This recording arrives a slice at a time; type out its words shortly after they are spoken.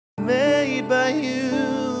made by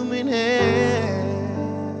human hands.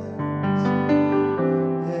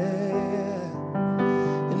 Yeah.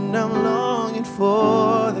 And I'm longing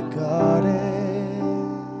for the garden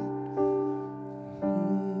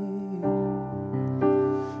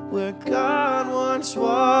where God once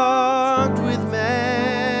walked with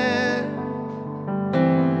man,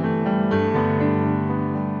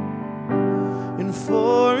 and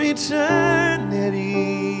for eternity,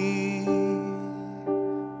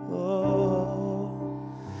 oh,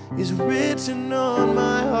 is written on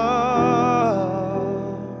my heart.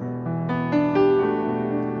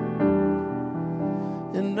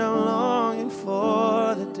 And I'm longing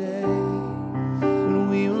for the day when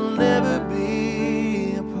we will never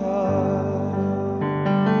be apart.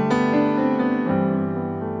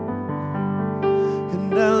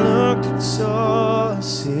 And I looked and saw a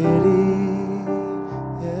city,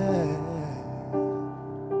 yeah,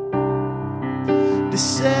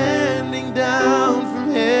 descending down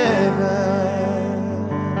from heaven,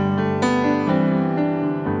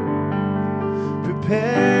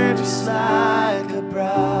 prepared just like a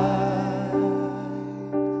bride,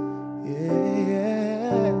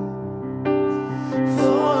 yeah,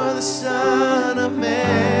 for the Son of Man.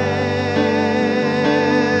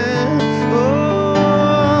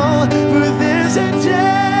 Oh, for there's a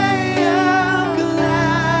day of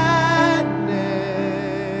gladness,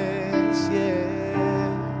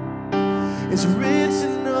 yeah, it's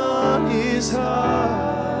written on his heart.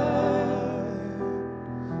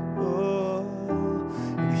 Oh,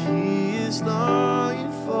 and he is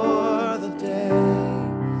longing for the day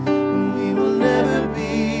when we will never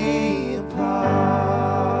be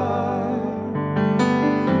apart,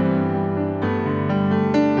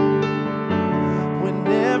 when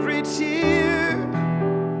every tear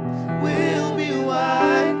will be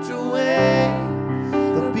wiped away.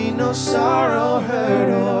 There'll be no sorrow, hurt,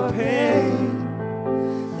 or pain.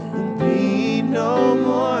 There'll be no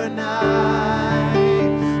more night,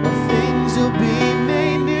 but things will be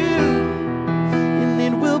made new, and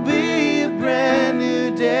it will be a brand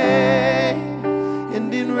new day.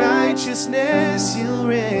 And in righteousness you'll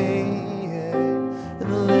reign, and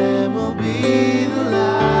the Lamb will be the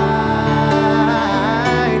light,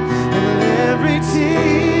 and every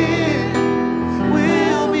tear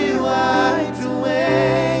will be wiped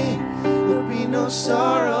away. There'll be no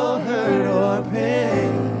sorrow, hurt, or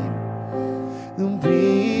pain. There'll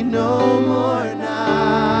be no more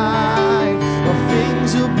night, or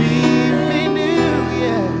things will be made new,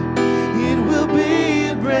 yeah. It will be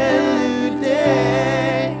a brand new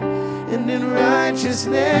day, and in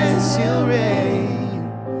righteousness you'll reign,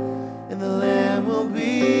 and the Lamb will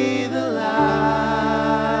be the light.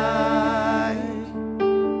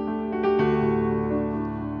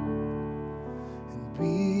 And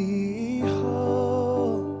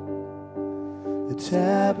behold, the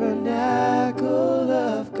tabernacle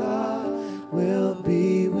of God will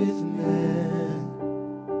be with men,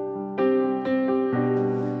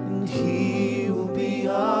 and he will be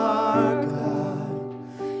our God,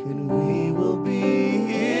 and we will be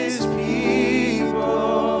his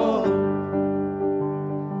people.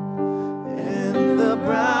 And the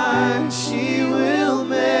bride, she will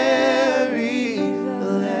marry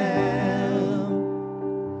the Lamb.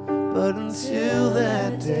 But until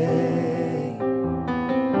that day,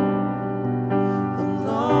 I'm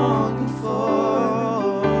longing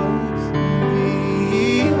for,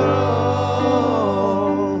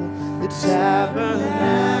 behold, the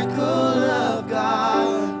tabernacle of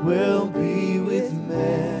God will be with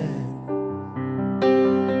men,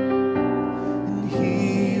 and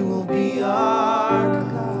he will be our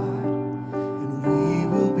God, and we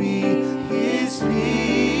will be his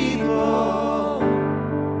people.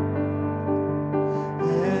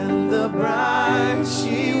 And the bride,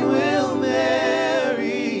 she will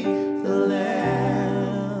marry the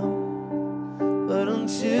Lamb. But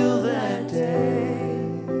until that day,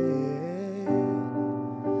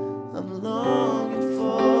 I'm longing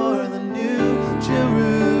for the new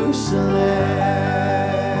Jerusalem.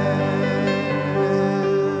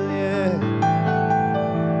 Yeah.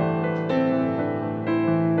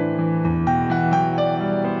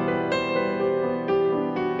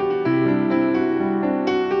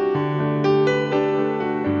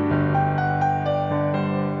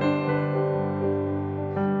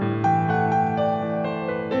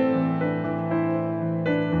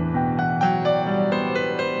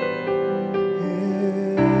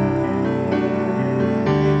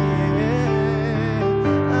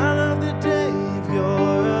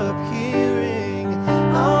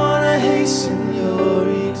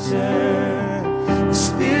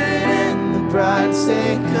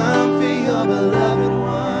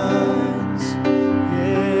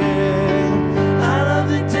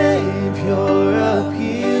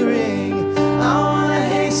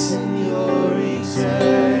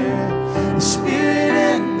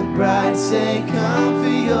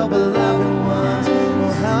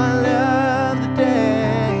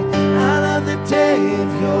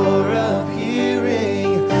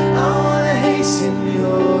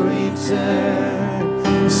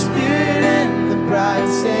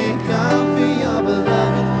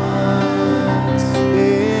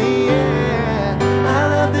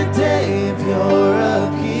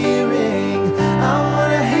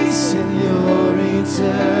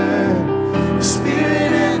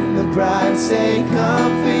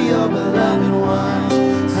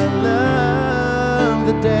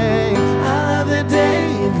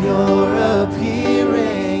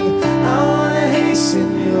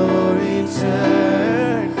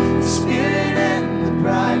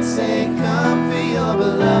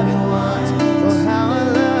 beloved ones. Oh, how I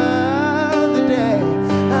love the day.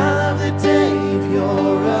 I love the day of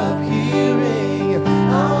your appearing.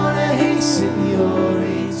 I want to hasten your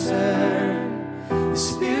return. The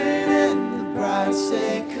Spirit and the bride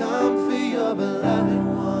say, come for your beloved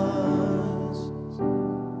ones.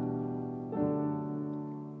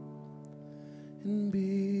 And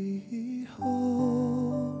behold,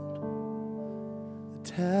 the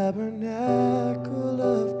tabernacle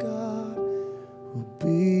of God will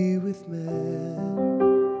be with men,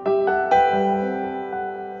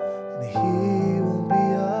 and He will be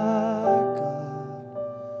our God,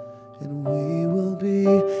 and we will be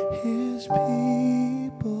His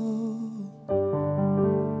people,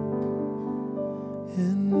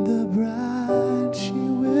 and the bride, she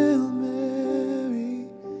will marry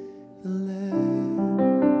the Lamb.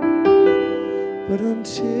 But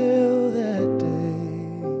until that day,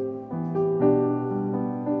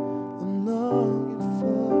 I'm longing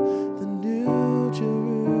for the new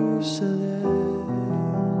Jerusalem.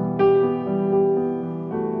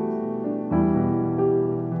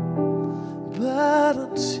 But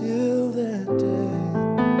until that day,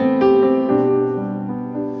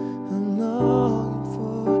 I'm longing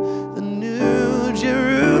for the new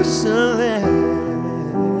Jerusalem.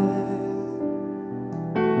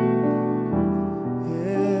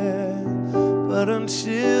 But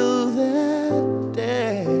until that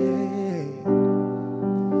day,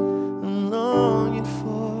 I'm longing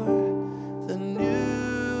for the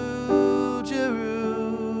new Jerusalem.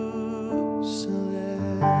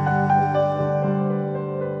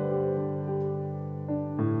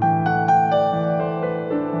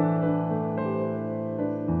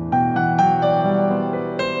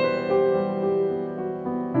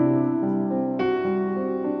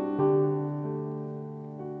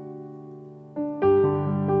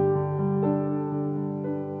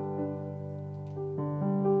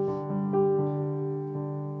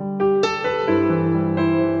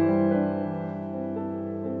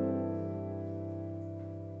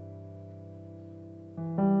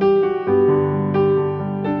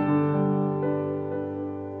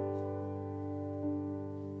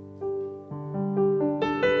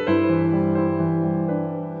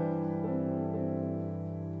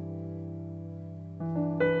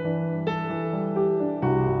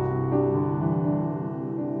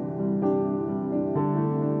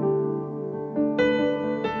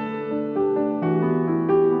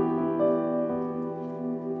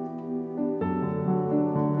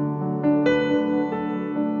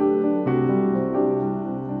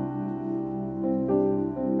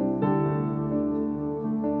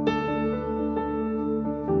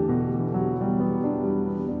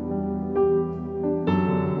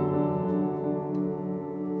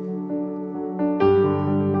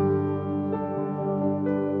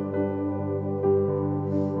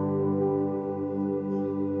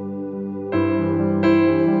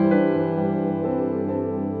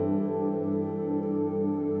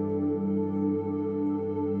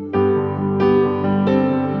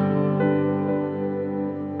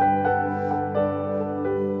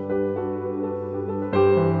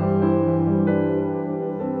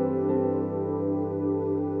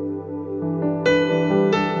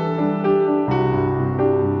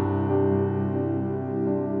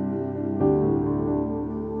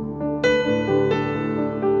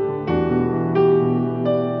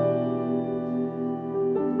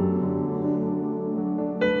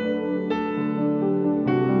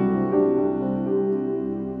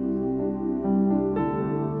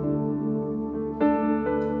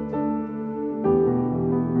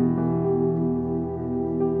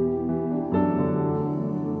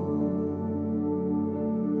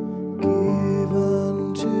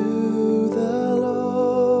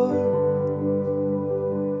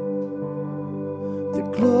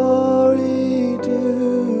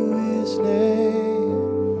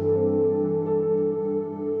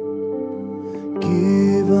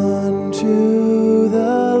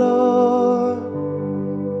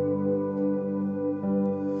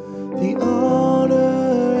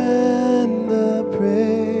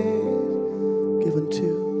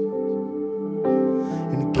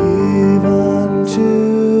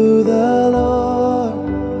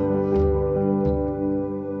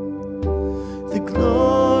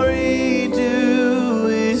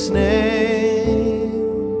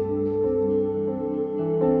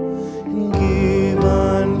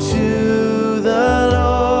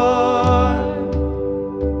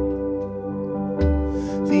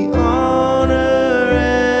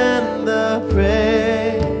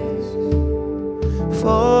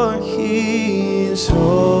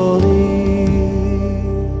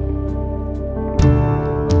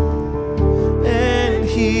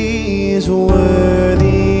 He He is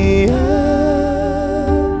worthy of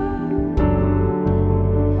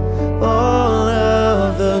all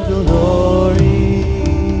of the glory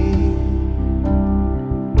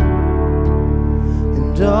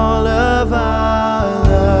and all of our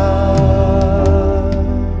love.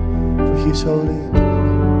 For He is holy,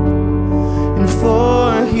 and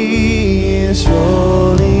for He is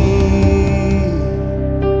holy.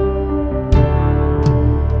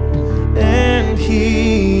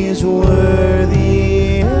 He is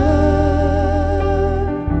worthy of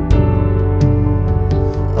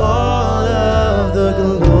all of the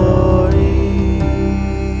glory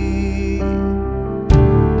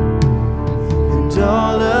and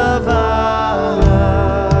all of our love.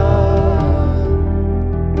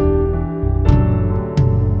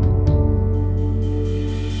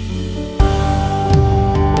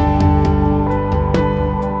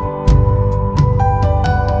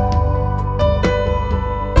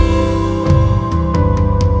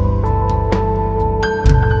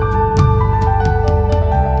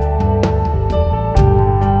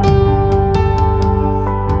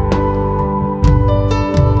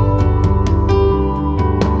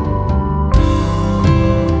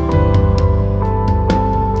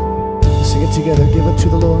 Together, give unto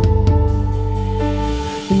the Lord.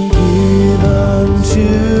 And give unto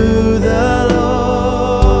the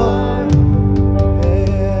Lord,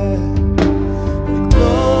 yeah, the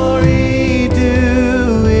glory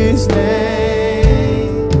due His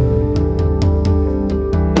name.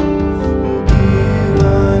 Give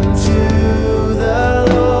unto the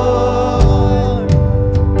Lord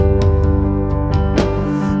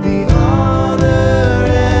the honor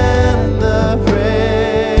and the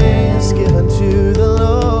praise. Give unto the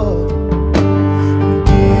Lord,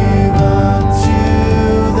 give unto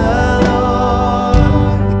the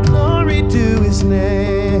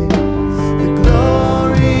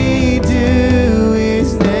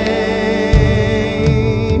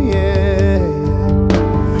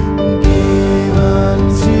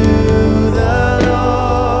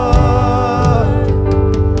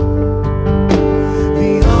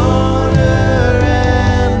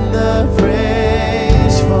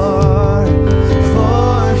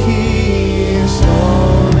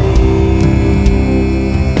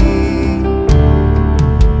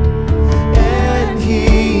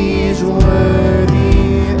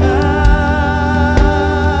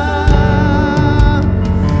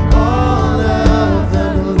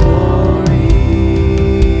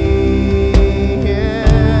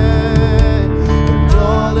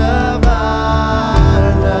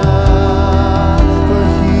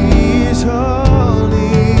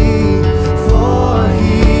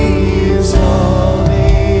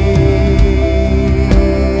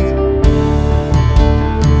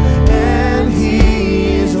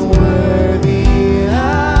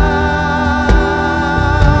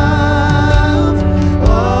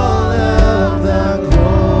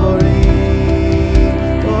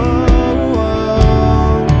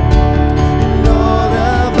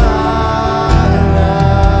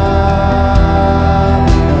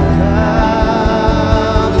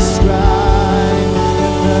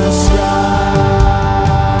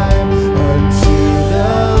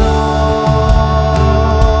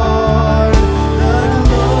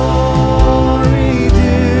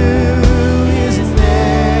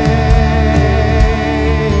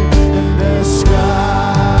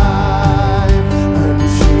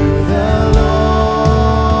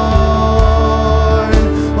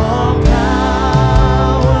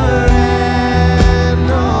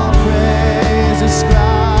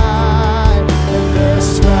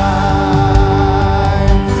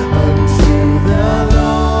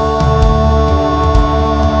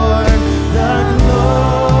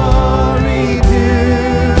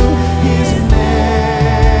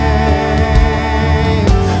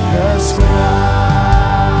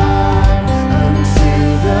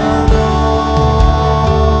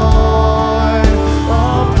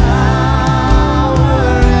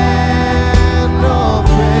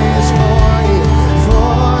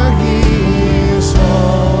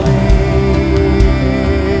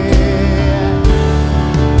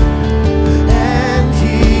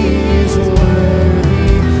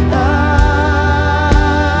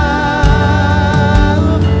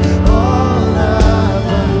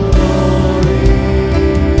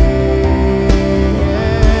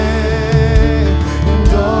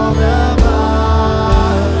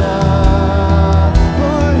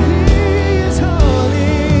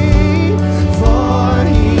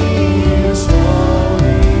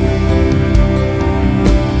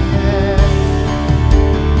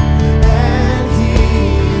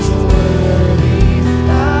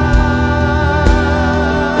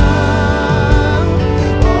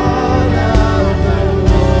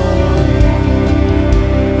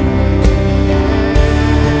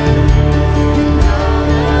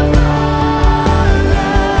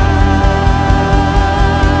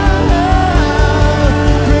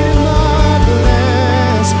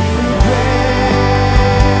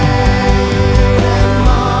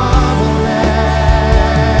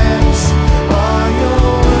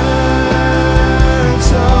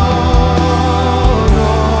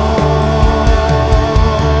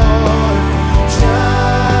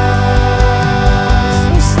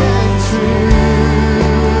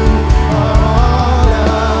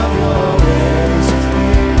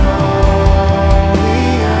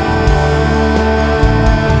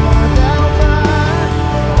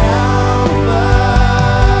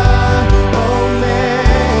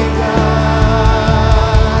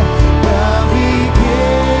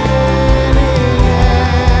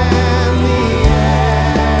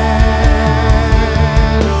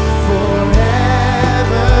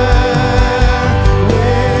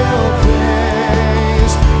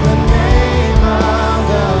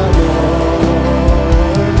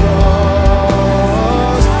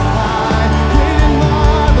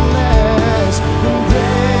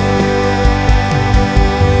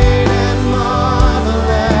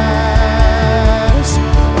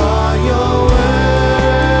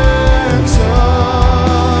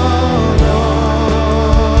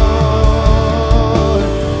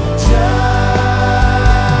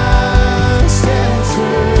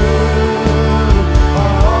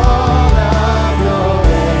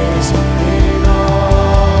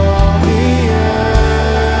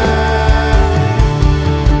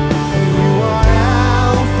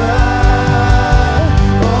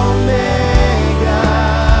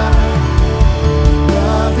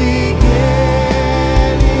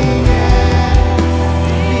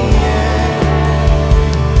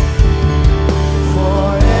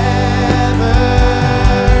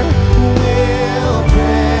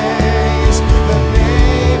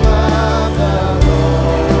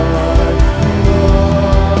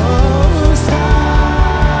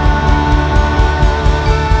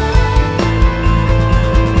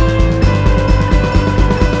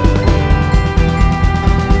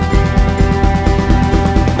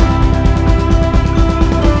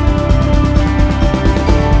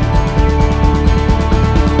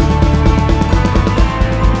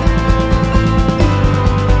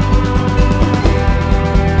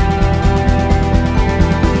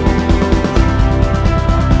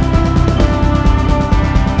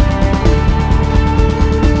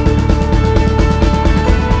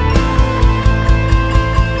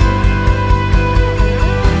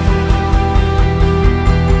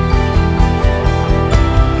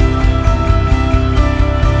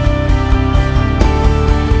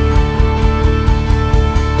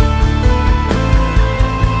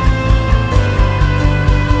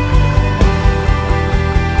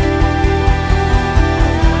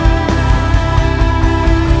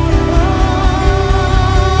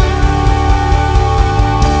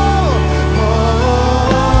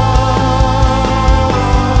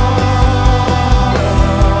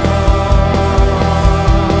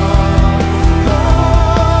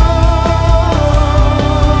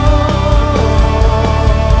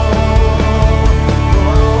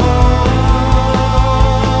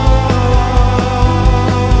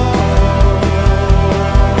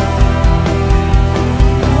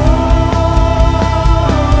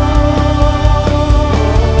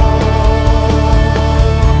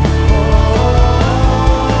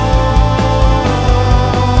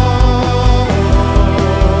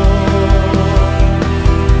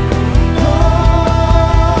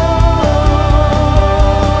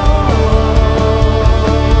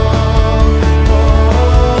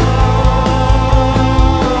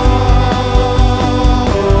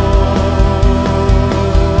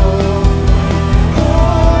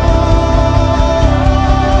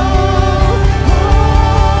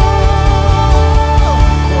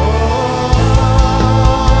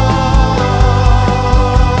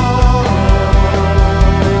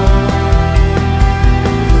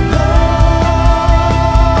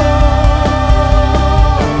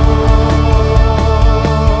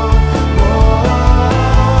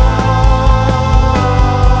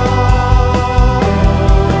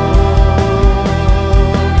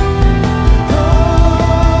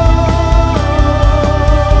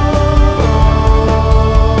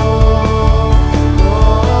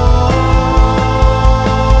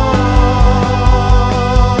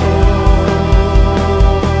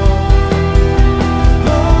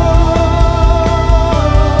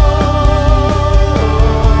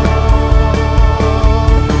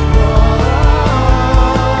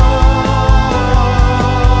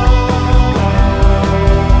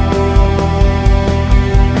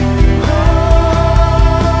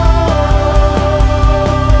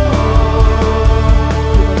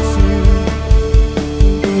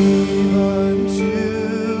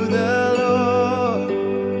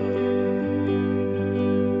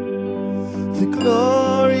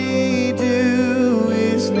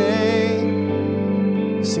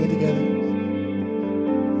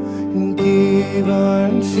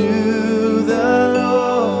unto the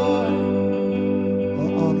Lord all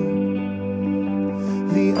honor,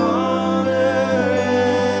 the honor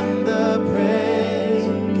and the praise.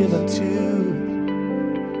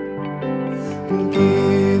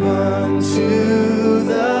 Give unto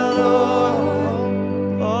the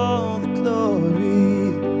Lord all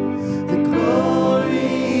the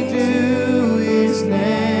glory due His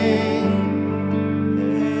name.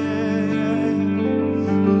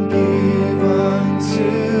 Give unto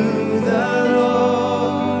the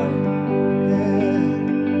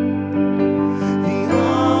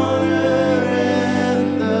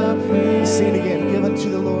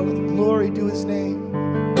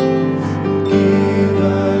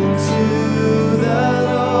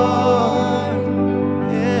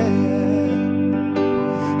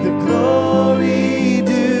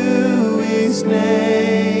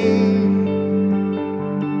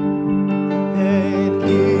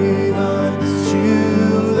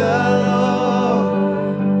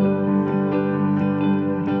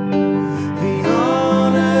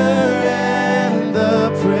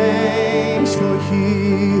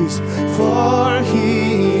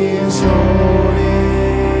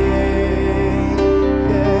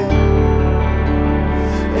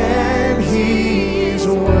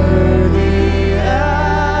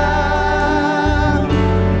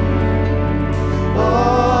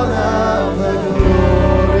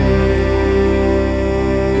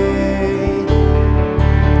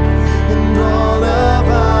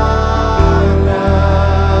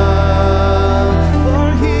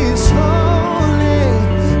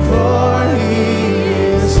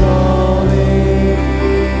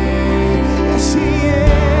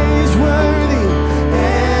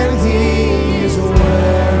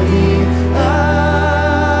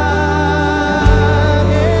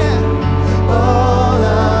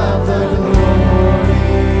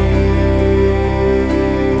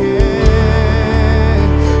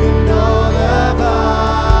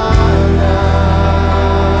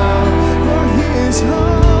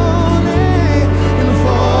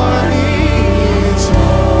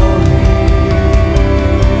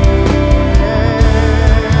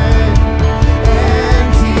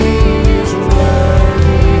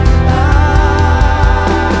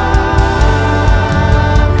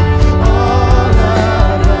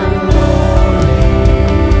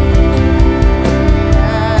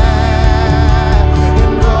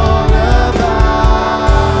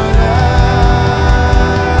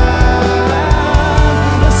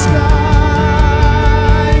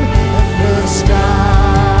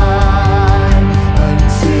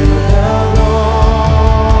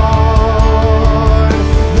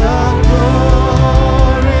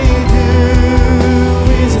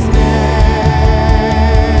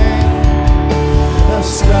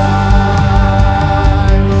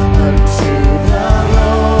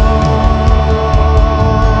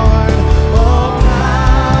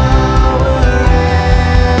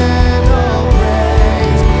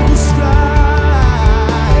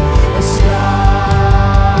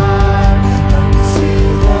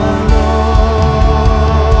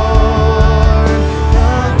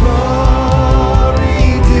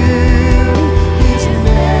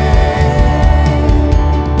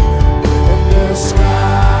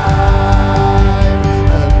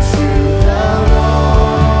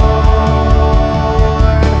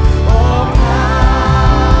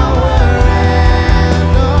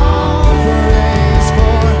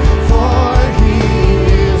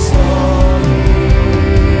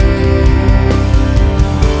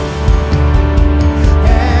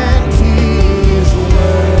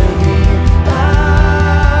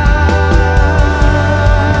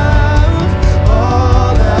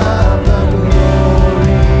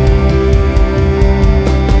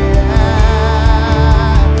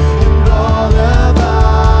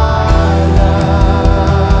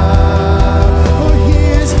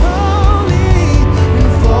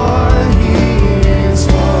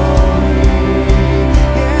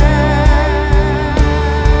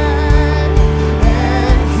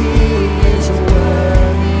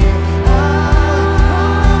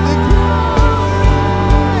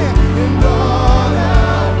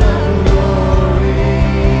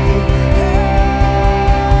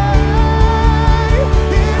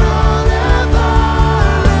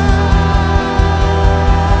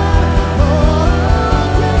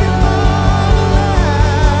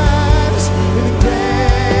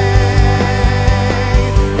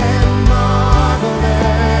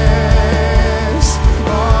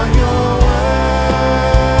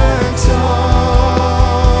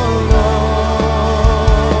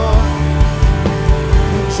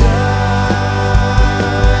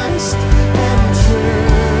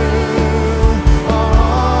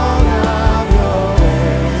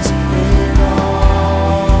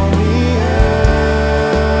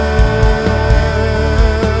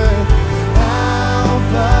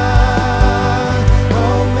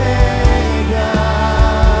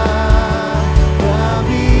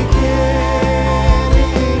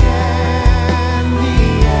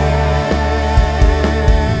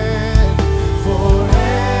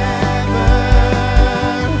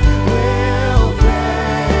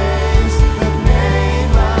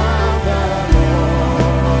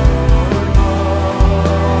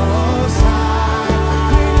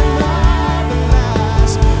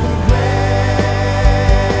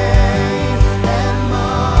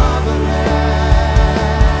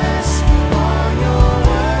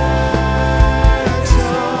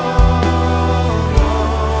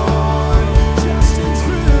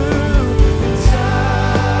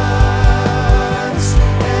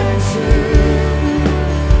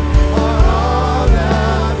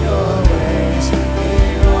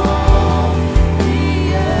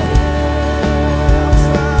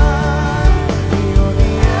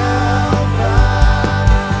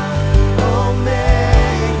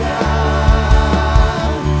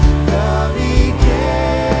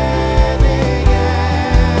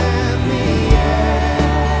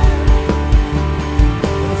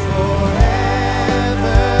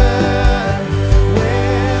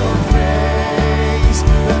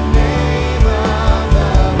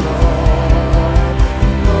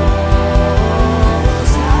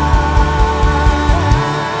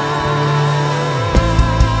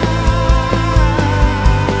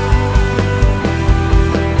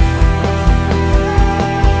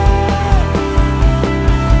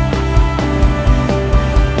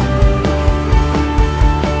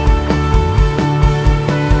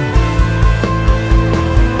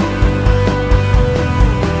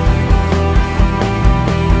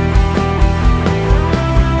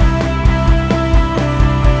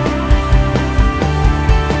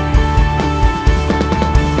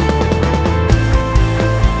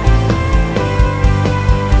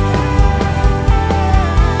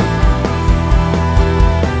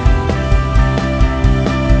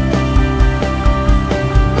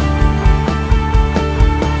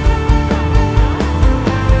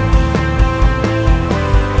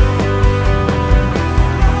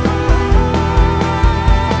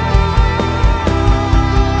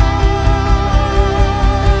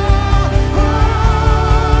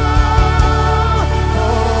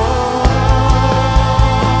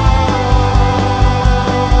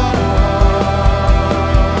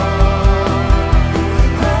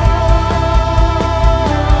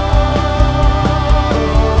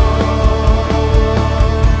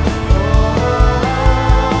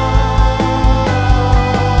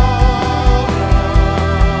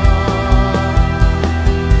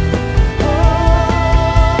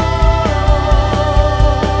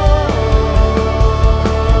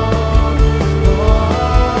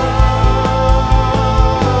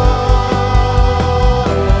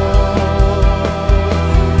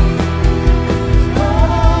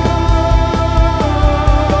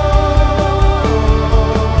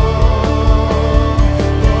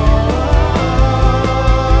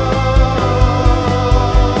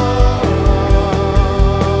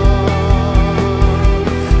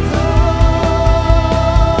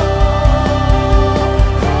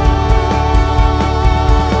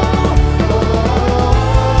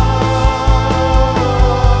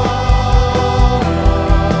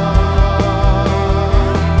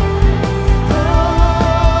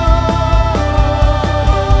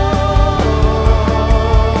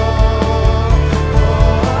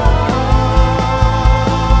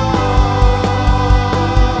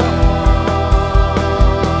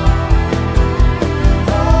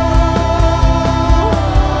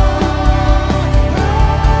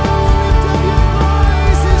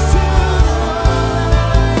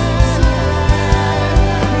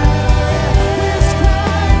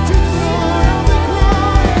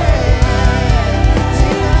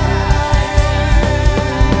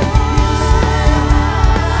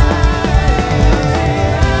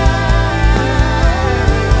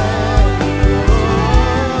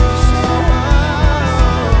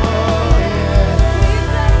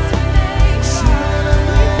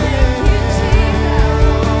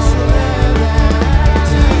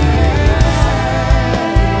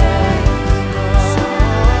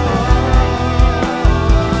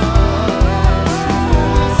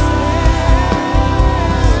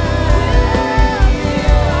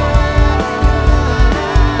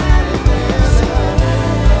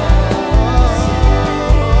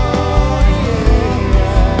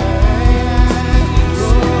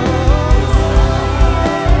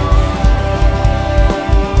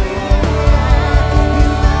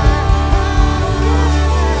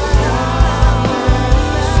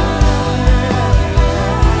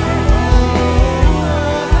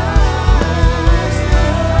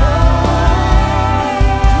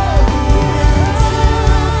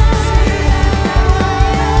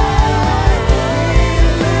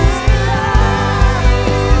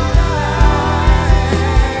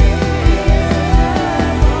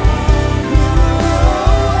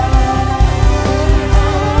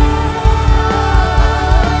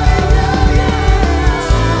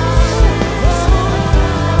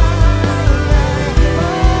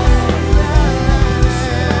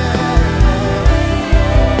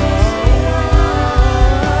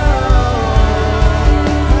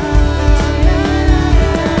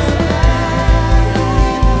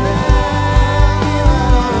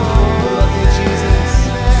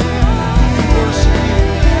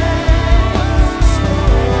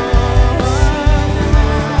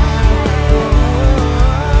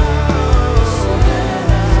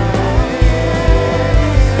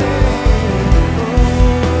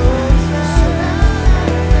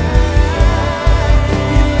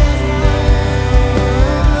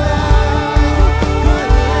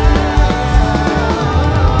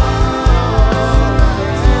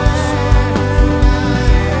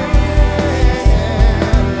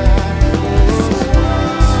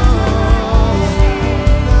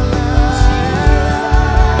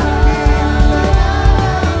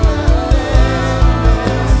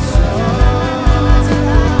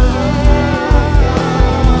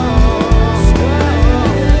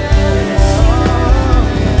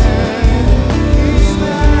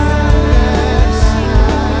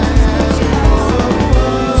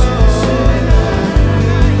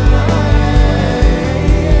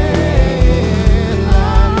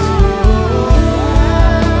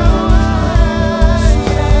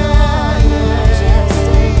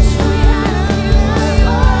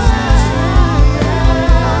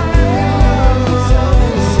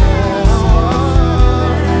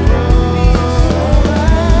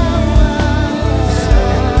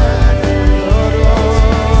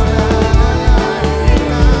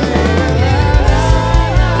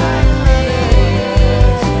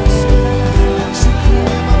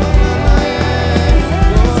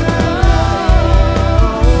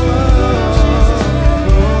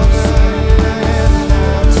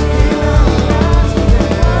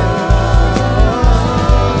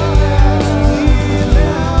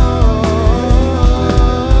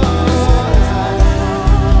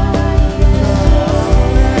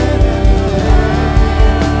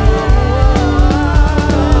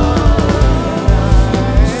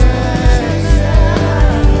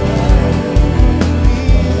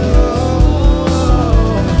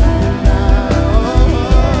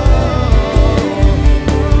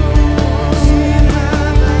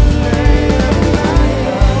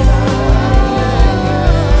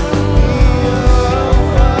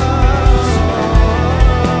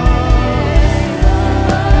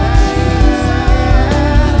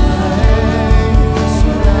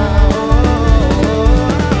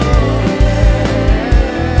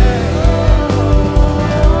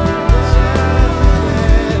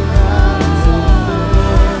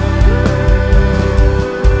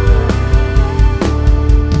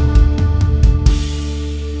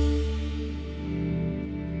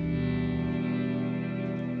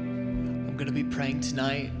going to be praying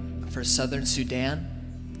tonight for Southern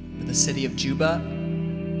Sudan, for the city of Juba,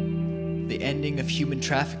 the ending of human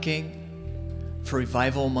trafficking, for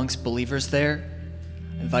revival amongst believers there.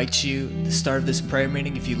 I invite you at the start of this prayer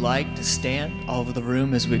meeting, if you like, to stand all over the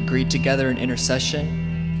room as we agree together in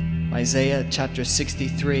intercession. Isaiah chapter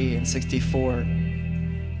 63 and 64.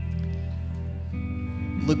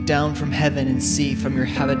 Look down from heaven and see from your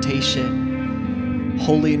habitation,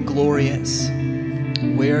 holy and glorious,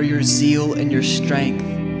 where your zeal and your strength,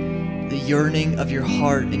 the yearning of your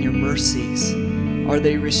heart and your mercies, are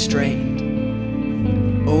they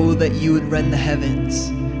restrained? Oh, that you would rend the heavens,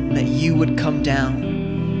 that you would come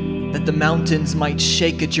down, that the mountains might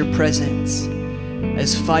shake at your presence,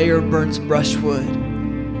 as fire burns brushwood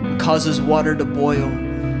and causes water to boil,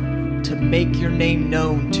 to make your name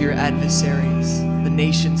known to your adversaries. The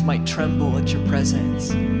nations might tremble at your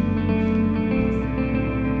presence.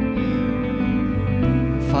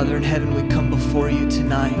 Father in heaven, we come before you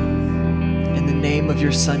tonight in the name of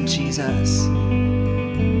your Son, Jesus.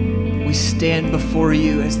 We stand before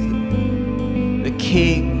you as the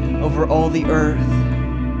King over all the earth.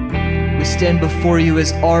 We stand before you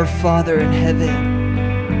as our Father in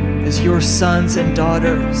heaven, as your sons and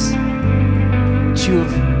daughters that you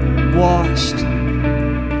have washed,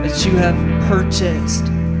 that you have purchased.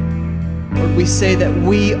 Lord, we say that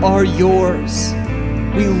we are yours.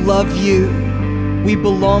 We love you. We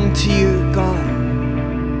belong to you, God.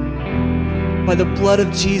 By the blood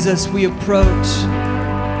of Jesus, we approach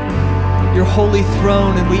your holy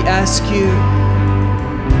throne and we ask you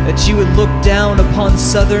that you would look down upon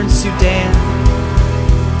Southern Sudan.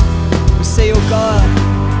 We say, oh God,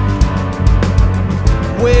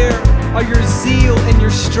 where are your zeal and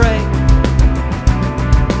your strength?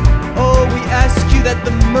 Oh, we ask you that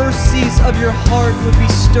the mercies of your heart would be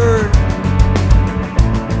stirred.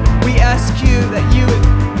 We ask you that you would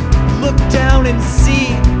look down and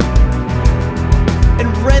see and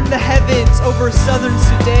rend the heavens over Southern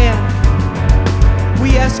Sudan.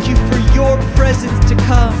 We ask you for your presence to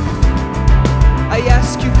come. I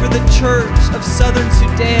ask you for the church of Southern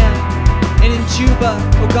Sudan and in Juba,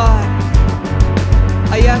 oh God.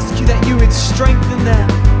 I ask you that you would strengthen them.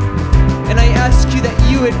 And I ask you that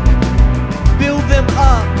you would build them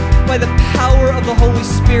up by the power of the Holy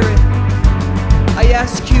Spirit. I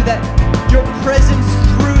ask you that your presence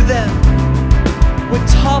through them would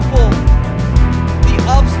topple the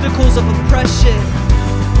obstacles of oppression.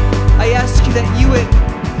 I ask you that you would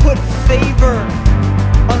put favor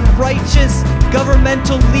on righteous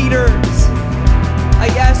governmental leaders.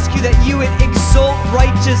 I ask you that you would exalt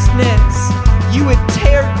righteousness. You would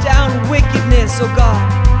tear down wickedness, oh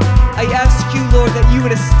God. I ask you, Lord, that you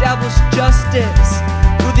would establish justice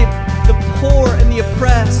for the poor and the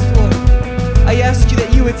oppressed, Lord. I ask you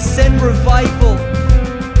that you would send revival,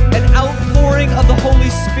 an outpouring of the Holy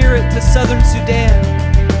Spirit to Southern Sudan,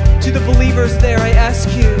 to the believers there. I ask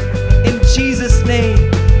you, in Jesus' name,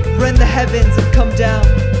 rend the heavens and come down.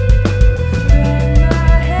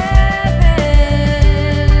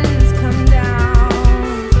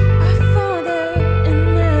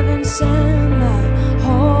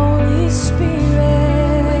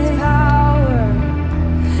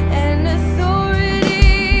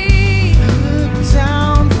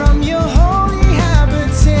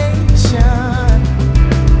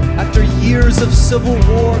 Of civil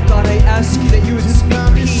war, God, I ask you that you would speak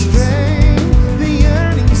peace. The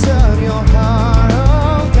yearnings of your heart,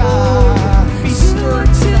 oh God. Be stirred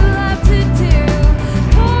tonight.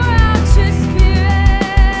 Pour out your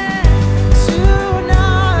spirit. Do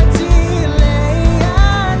not delay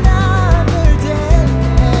another day.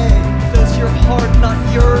 Does your heart not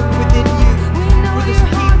yearn within you We know for this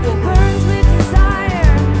your heart people? burns with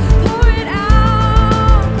desire. Pour it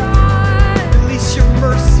out, God. Release your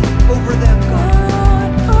mercy over them, God.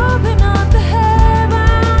 God, open up the heavens.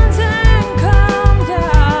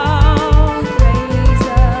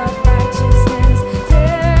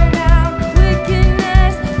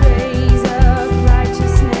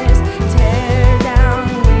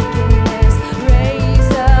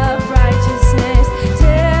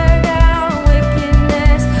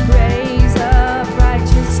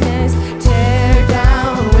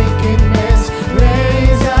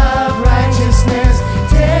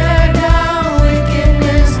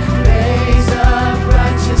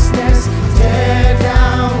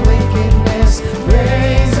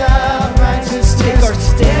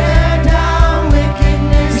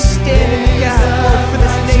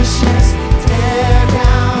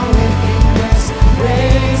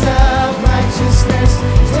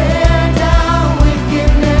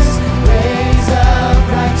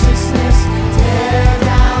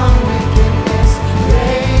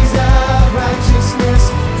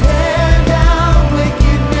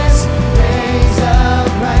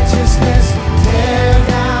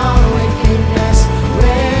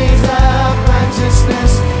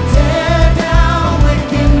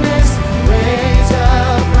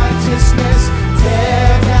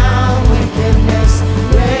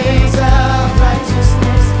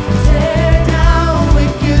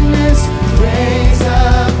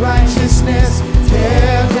 righteousness,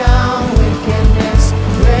 tear down wickedness,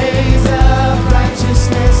 raise up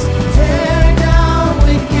righteousness, tear down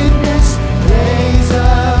wickedness, raise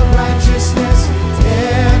up righteousness,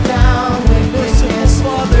 tear down wickedness,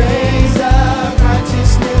 raise up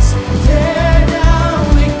righteousness, tear down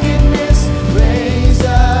wickedness, raise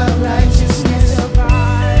up righteousness.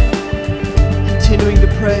 Continuing to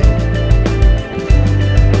pray.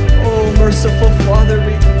 Oh, merciful Father,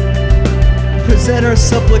 we present our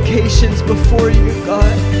supplications before you,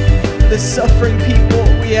 God. The suffering people,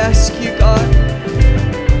 we ask you, God,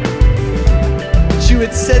 that you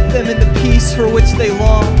would set them in the peace for which they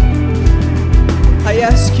long. I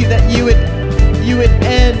ask you that you would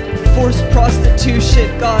end forced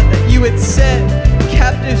prostitution, God, that you would set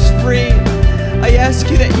captives free. I ask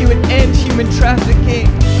you that you would end human trafficking.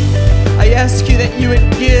 I ask you that you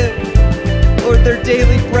would give, Lord, their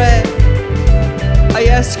daily bread. I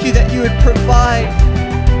ask you that you would provide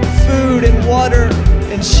food and water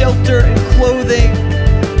and shelter and clothing.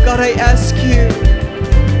 God, I ask you,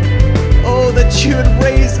 oh, that you would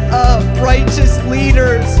raise up righteous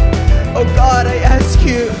leaders. Oh God, I ask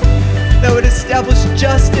you that would establish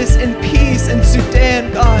justice and peace in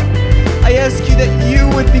Sudan, God. I ask you that you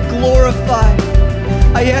would be glorified.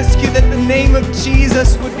 I ask you that the name of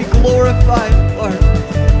Jesus would be glorified, Lord.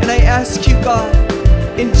 And I ask you, God,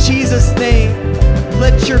 in Jesus' name,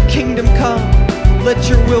 let your kingdom come. Let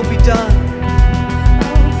your will be done.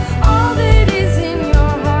 All that is in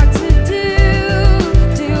your heart to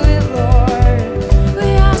do it, Lord. We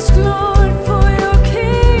ask, Lord, for your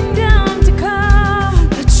kingdom to come.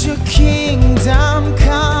 Let your kingdom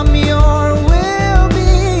come, your will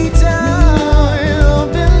be done.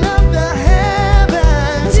 Open up the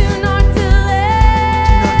heavens. Do not delay.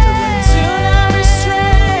 Do not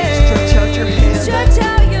restrain. Stretch out your hand. Stretch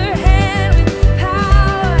out your hand with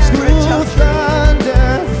power. Stretch out your hand. Thunder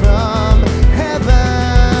from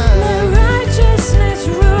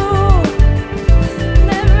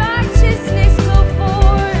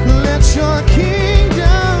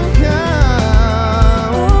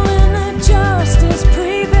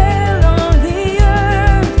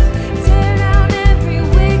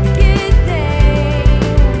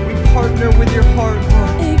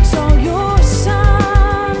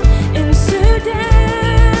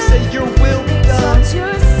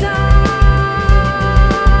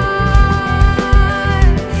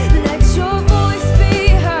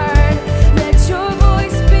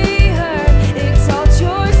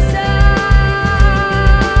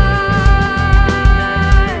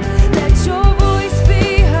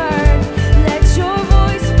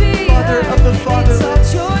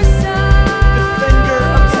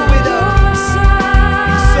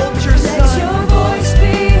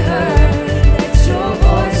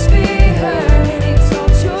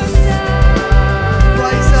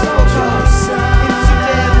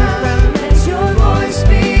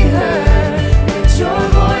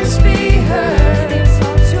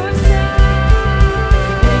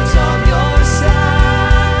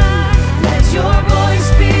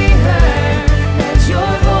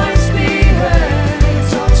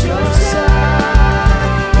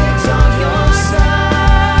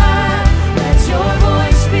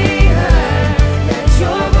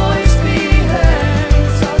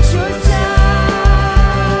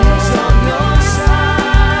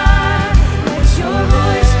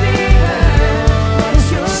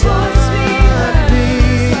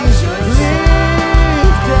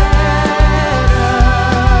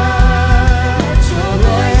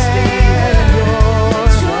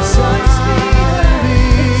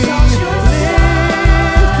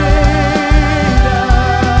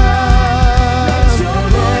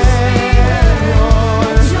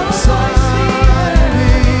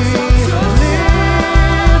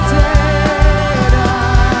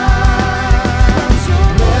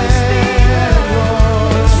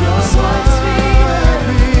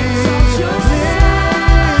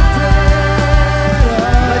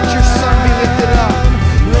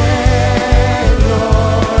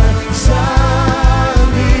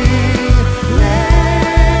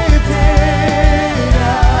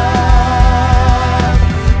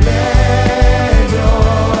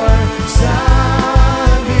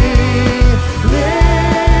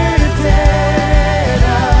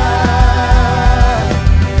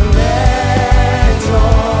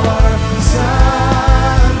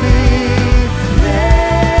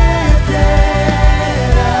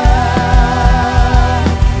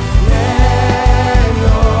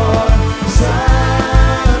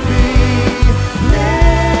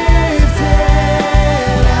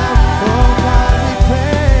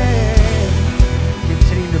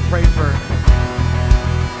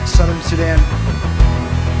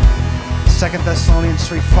 2 Thessalonians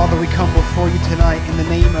 3. Father, we come before you tonight in the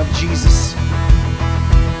name of Jesus.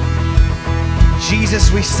 Jesus,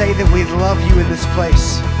 we say that we love you in this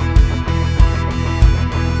place.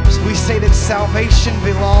 We say that salvation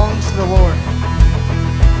belongs to the Lord.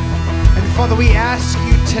 And Father, we ask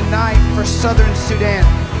you tonight for Southern Sudan.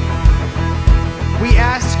 We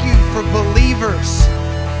ask you for believers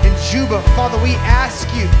in Juba. Father, we ask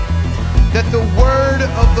you that the word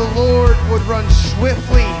of the Lord would run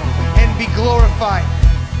swiftly and be glorified.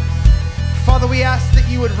 Father, we ask that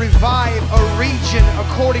you would revive a region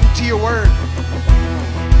according to your word.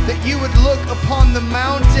 That you would look upon the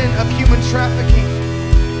mountain of human trafficking.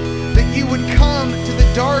 That you would come to the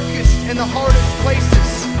darkest and the hardest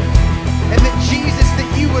places. And that Jesus, that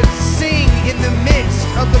you would sing in the midst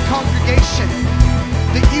of the congregation.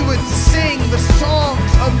 That you would sing the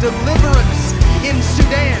songs of deliverance in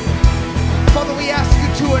Sudan. Father, we ask you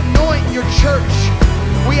to anoint your church.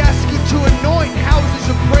 We ask you to anoint houses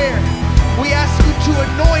of prayer. We ask you to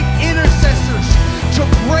anoint intercessors to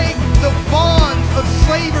break the bonds of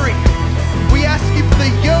slavery. We ask you for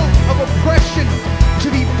the yoke of oppression to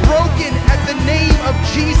be broken at the name of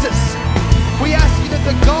Jesus. We ask you that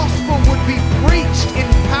the gospel would be preached in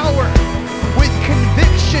power, with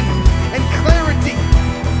conviction and clarity.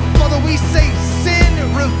 Father, we say, send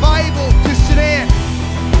revival to Sudan.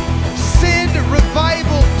 Send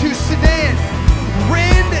revival to Sudan.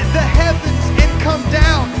 Rend the heavens and come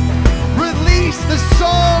down. Release the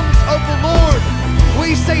songs of the Lord.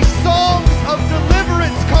 We say songs of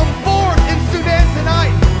deliverance come forth in Sudan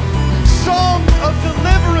tonight. Songs of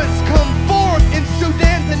deliverance come forth in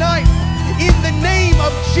Sudan tonight. In the name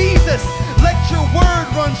of Jesus, let your word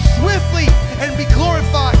run swiftly and be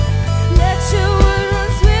glorified. Let your word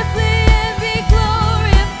run swiftly and be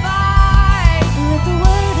glorified. Let the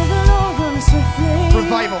word of the Lord run swiftly.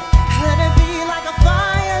 Revival. Let it be like a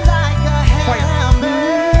fire, like a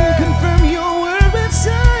hammer. Confirm your word with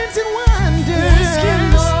signs and wonders. Ask you,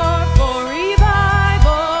 Lord, for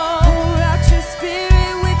revival. Pour out your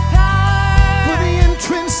spirit with power. For the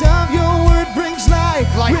entrance of your word brings light.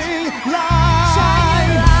 Bring light. Shine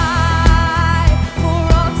your light for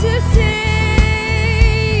all to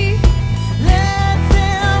see. Let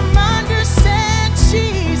them understand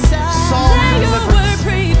Jesus. Song Let of your deliverance. word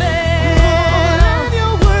prevail. Let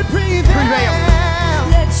your word prevail.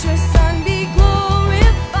 Let your son be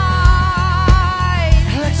glorified.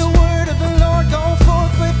 Let the word of the Lord go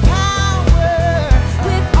forth with power.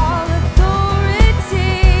 With all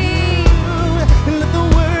authority. Let the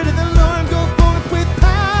word of the Lord go forth with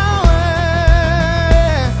power.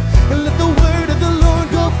 Let the word of the Lord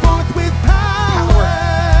go forth with power.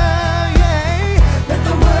 Yeah. Let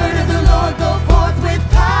the word of the Lord go forth with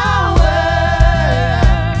power.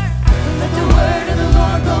 Let the word of the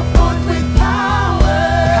Lord go forth with power.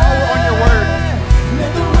 Power on your word.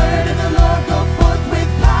 Let the word of the Lord go forth with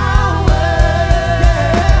power.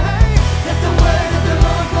 Let the word of the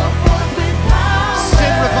Lord go forth with power.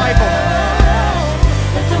 Send revival.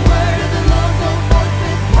 Let the word of the Lord go forth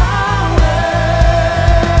with power.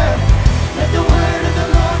 Let the word of the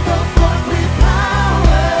Lord go forth with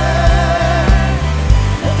power.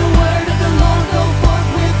 Let the word of the Lord go forth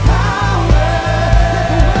with power.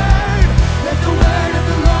 Let the word of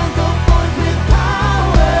the Lord go forth with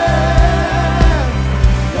power.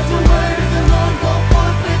 Let the word of the Lord go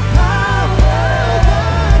forth with power.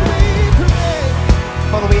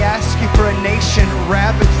 Father, we ask you for a nation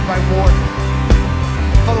ravaged by war.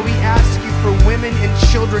 Father, we ask you for women and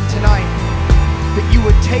children tonight, that you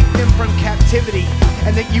would take them from captivity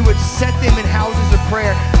and that you would set them in houses of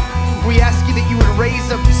prayer. We ask you that you would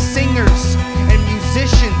raise up singers and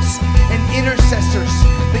musicians and intercessors,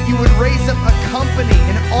 that you would raise up a company,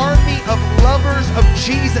 an army of lovers of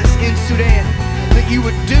Jesus in Sudan, that you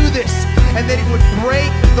would do this and that it would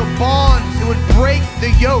break the bonds, it would break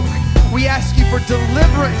the yoke. We ask you for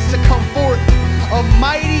deliverance to come forth, a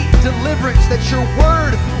mighty deliverance, that your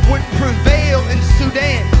word would prevail in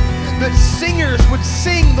Sudan, that singers would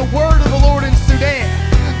sing the word of the Lord in Sudan,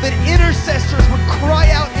 that intercessors would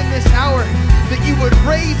cry out in this hour, that you would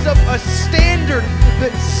raise up a standard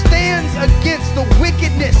that stands against the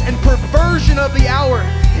wickedness and perversion of the hour.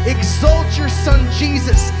 Exalt your son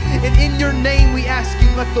Jesus, and in your name we ask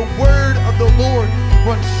you, let the word of the Lord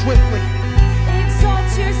run swiftly.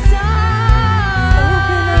 Exalt your son.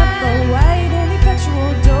 Open up a wide and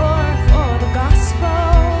effectual door for the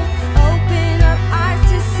gospel. Open up eyes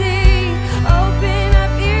to see. Open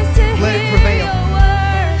up ears to Let it hear prevail. your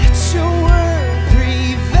word. Let your word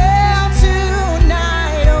prevail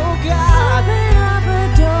tonight, oh God. Open up a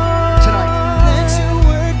door. Tonight. Let your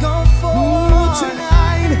word go forth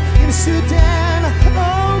Tonight in Sudan,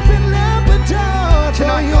 open up a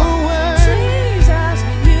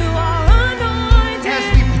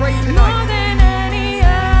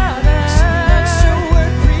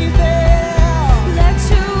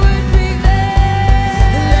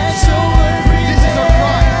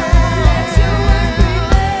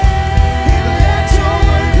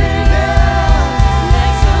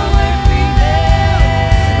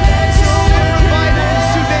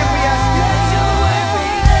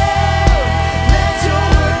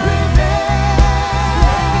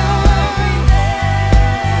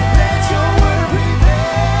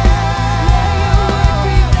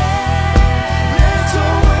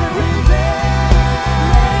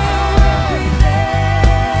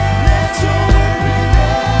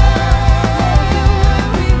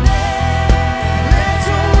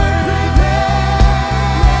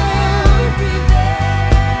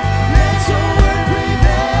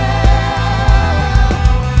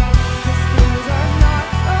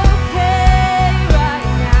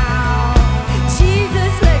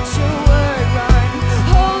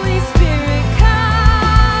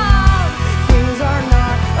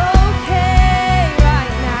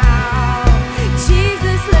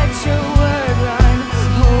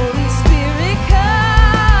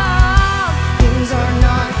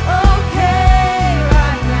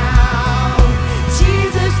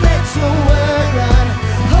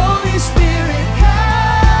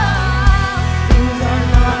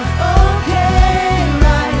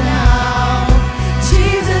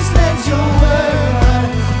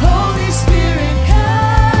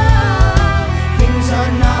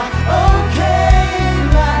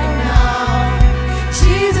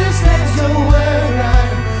let your word run.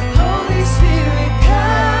 Holy Spirit,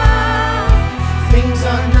 come. Things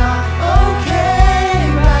are not okay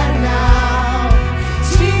right now.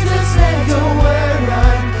 Jesus, let your word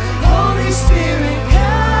run. Holy Spirit,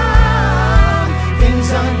 come. Things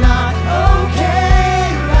are not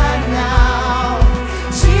okay right now.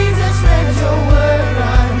 Jesus, let your word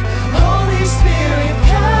run. Holy Spirit,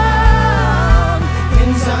 come.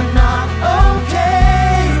 Things are not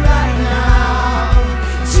okay right now.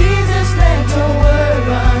 Jesus, let your word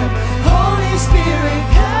run. Holy Spirit,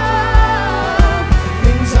 come.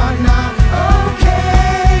 Things are not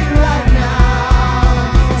okay right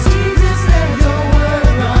now. Jesus, let your word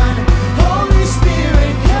run. Holy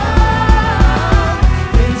Spirit, come.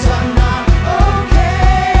 Things are not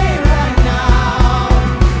okay right now.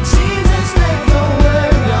 Jesus, let your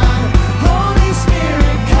word run. Holy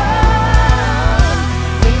Spirit, come.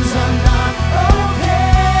 Things are not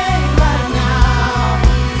okay right now.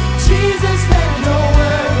 Jesus, let your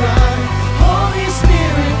word run. Holy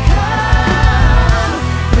Spirit, come.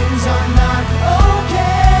 Things are not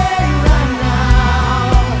okay right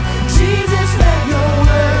now. Jesus, let your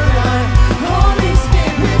word run. Holy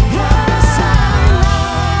Spirit, come.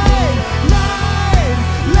 Light,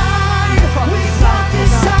 light, we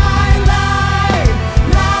prophesy light,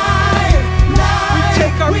 light, light. We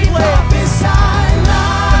take our We place. prophesy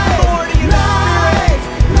light, Authority in the light,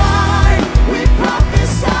 light. We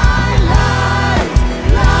prophesy light,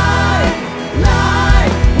 light,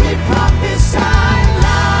 light. We prophesy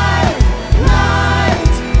light,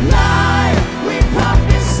 light, light. We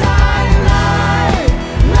prophesy light,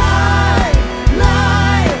 light,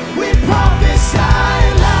 light. We prophesy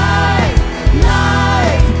light,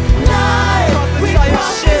 light, light. We Prophesy a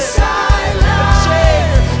shift, prophesy a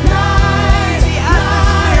change. light, The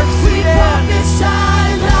atmosphere of we Sudan. prophesy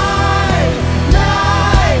light,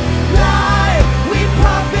 light, light. We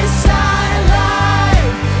prophesy light,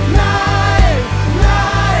 light,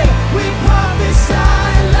 light. We prophesy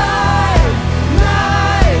light,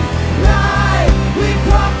 light, light. We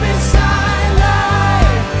prophesy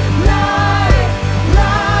light, light,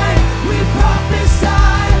 light. We prophesy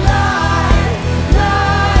light,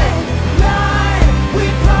 light, light. We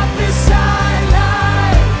prophesy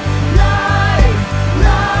light, light,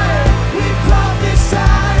 light. We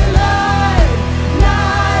prophesy light,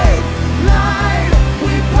 light, light.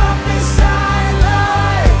 We prophesy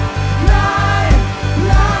light, light,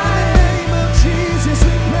 light. In the name of Jesus,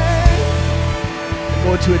 we pray.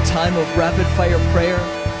 Go to a time of rapid fire prayer,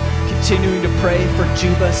 continuing to pray for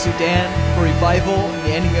Juba, Sudan, for revival and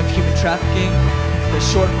the ending of human trafficking. A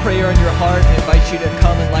short prayer in your heart, I invite you to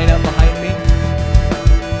come and line up behind me.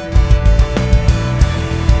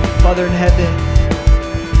 Father in heaven,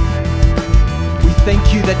 we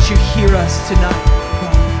thank you that you hear us tonight,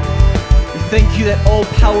 God. We thank you that all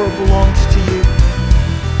power belongs to you,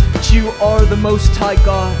 that you are the Most High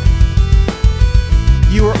God.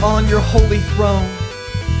 You are on your holy throne.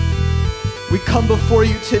 We come before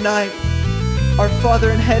you tonight, our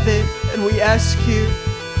Father in heaven, and we ask you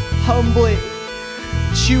humbly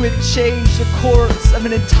that you would change the course of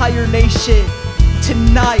an entire nation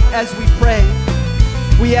tonight as we pray.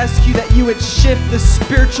 We ask you that you would shift the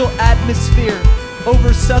spiritual atmosphere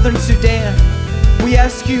over southern Sudan. We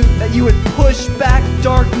ask you that you would push back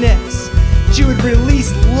darkness, that you would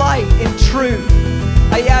release light and truth.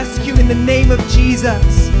 I ask you in the name of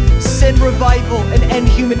Jesus, send revival and end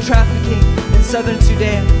human trafficking in southern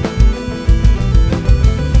Sudan.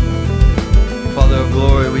 Father of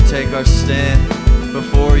glory, we take our stand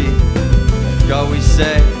before you. God, we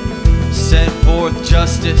say, send forth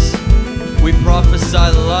justice. We prophesy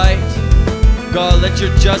light. God, let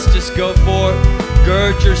your justice go forth.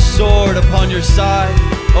 Gird your sword upon your side,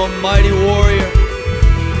 almighty warrior,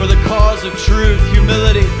 for the cause of truth,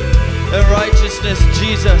 humility, and righteousness.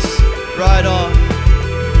 Jesus, ride on.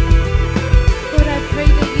 Lord, I pray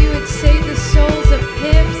that you would save the souls of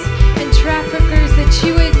pimps and traffickers, that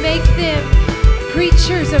you would make them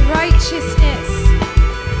preachers of righteousness.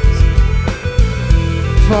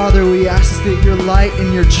 Father, we ask that your light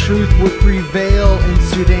and your truth would prevail in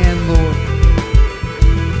Sudan, Lord.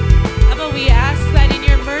 Abba, we ask that in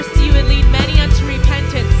your mercy you would lead many unto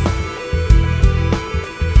repentance.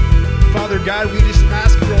 Father God, we just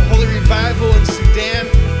ask for a holy revival in Sudan,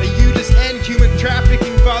 that you just end human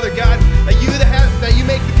trafficking, Father God, that you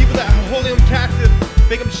make the people that hold them captive,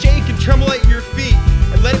 make them shake and tremble at your feet,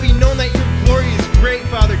 and let it be known that your glory is great,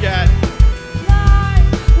 Father God. Light,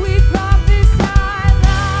 we prophesy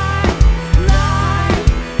light, light,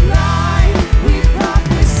 light. We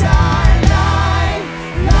prophesy light,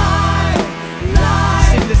 light, light.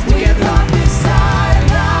 Sing this We together. prophesy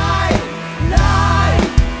light, light,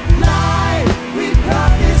 light.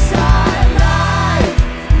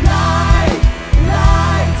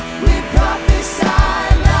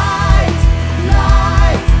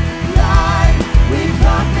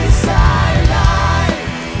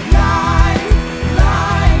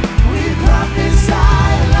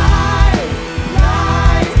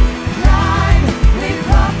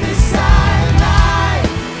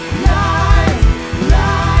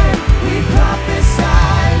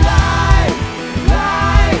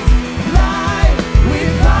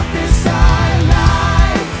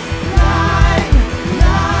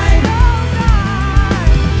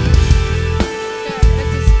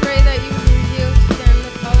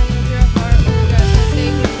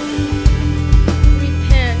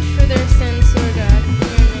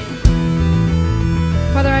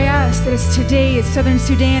 today, as Southern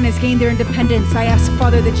Sudan has gained their independence, I ask,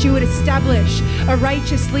 Father, that you would establish a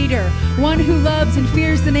righteous leader, one who loves and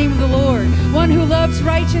fears the name of the Lord, one who loves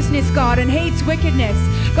righteousness, God, and hates wickedness.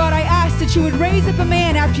 God, I ask that you would raise up a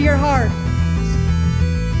man after your heart.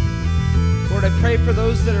 Lord, I pray for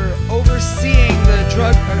those that are overseeing the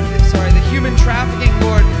human trafficking,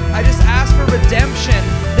 Lord. I just ask for redemption,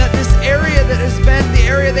 that this area that has been the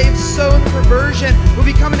area they've sown perversion will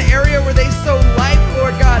become an area where they sow life,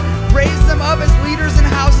 Lord God. Raise them up as leaders in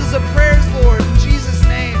houses of prayers, Lord, in Jesus'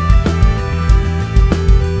 name.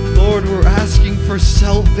 Lord, we're asking for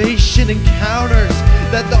salvation encounters,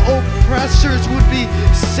 that the oppressors would be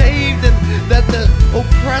saved and that the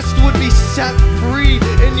oppressed would be set free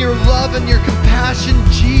in your love and your compassion,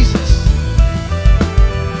 Jesus.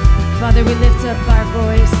 Father, we lift up our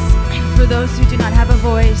voice for those who do not have a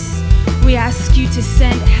voice. We ask you to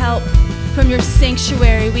send help from your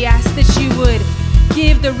sanctuary. We ask that you would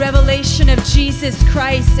give the revelation of Jesus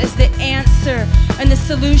Christ as the answer and the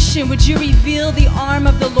solution. Would you reveal the arm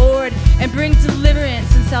of the Lord and bring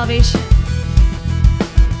deliverance and salvation?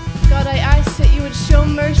 God, I ask that you would show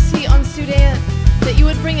mercy on Sudan, that you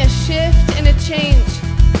would bring a shift and a change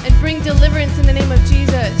and bring deliverance in the name of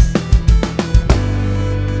Jesus.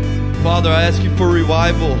 Father, I ask you for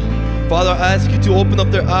revival. Father, I ask you to open up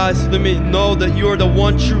their eyes so they may know that you are the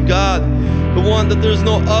one true God, the one that there's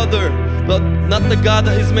no other, not the God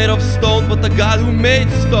that is made of stone, but the God who made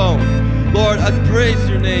stone. Lord, I praise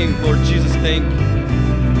your name. Lord Jesus, thank you.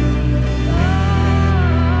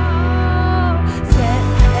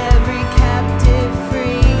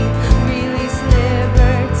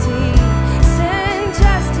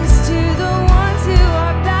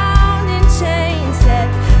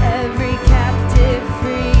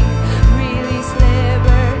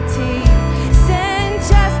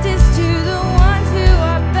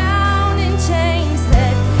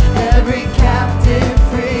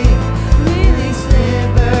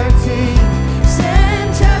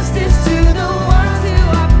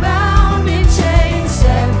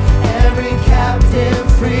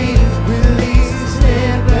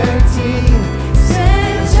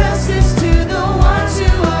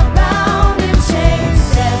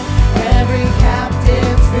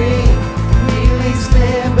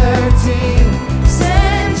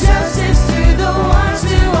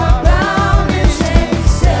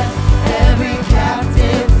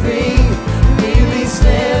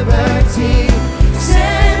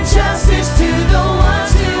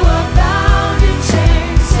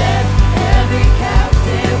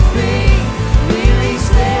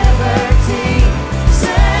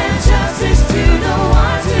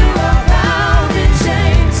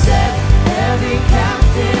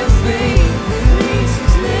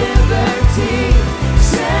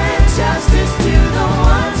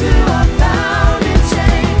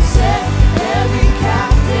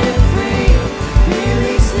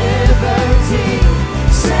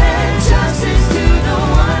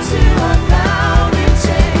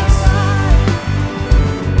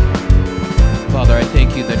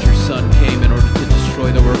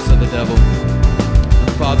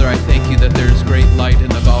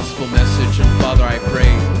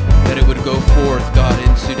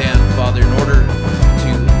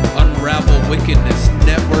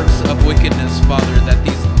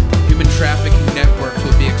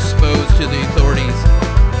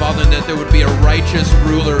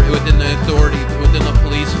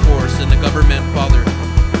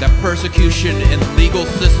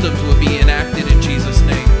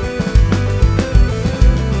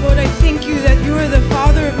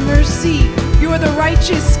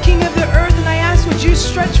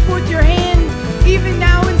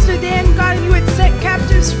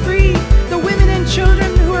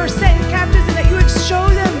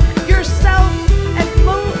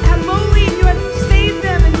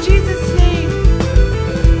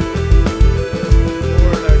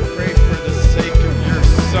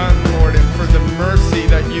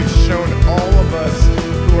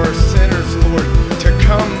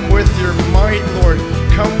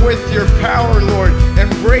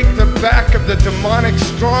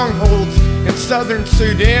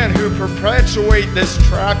 Sudan who perpetuate this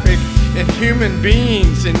traffic in human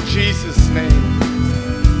beings in Jesus' name.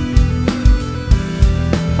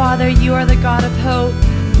 Father, you are the God of hope.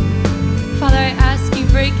 Father, I ask you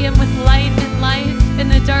break in with light and life in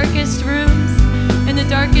the darkest rooms, in the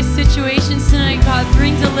darkest situations tonight, God.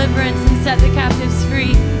 Bring deliverance and set the captives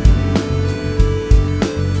free.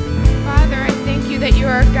 Father, I thank you that you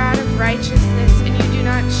are a God of righteousness and you do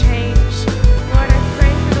not change. Lord, I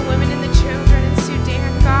pray for the women and the children in Sudan,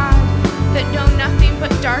 God, that know nothing but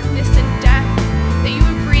darkness and death, that you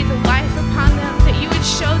would breathe life upon them, that you would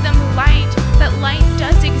show them light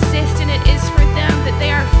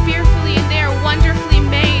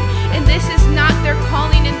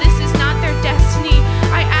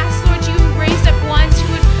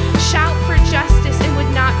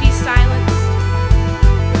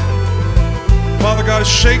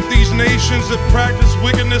nations that practice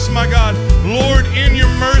wickedness, my God. Lord, in your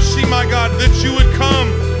mercy, my God, that you would come.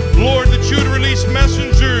 Lord, that you would release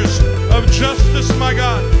messengers of justice, my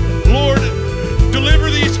God. Lord, deliver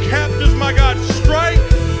these captives, my God. Strike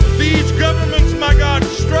these governments, my God.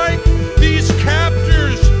 Strike these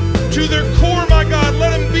captors to their core, my God.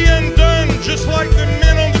 Let them be undone, just like the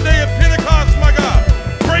men on the day of Pentecost, my God.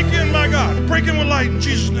 Break in, my God. Break in with light in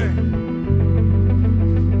Jesus' name.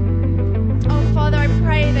 Oh, Father, I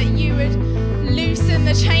pray that you would loosen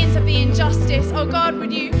the chains of the injustice. Oh, God,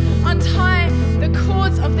 would you untie the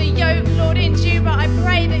cords of the yoke, Lord, in Juba? I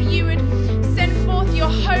pray that you would send forth your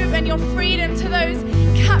hope and your freedom to those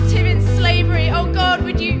captive in slavery. Oh, God,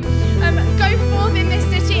 would you go forth in this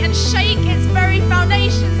city and shake its very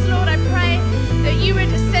foundations, Lord? I pray that you would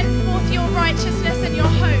send forth your righteousness and your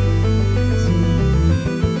hope.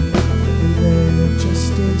 Let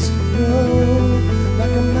justice flow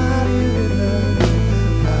like a mighty river.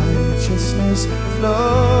 Righteousness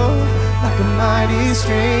flow like a mighty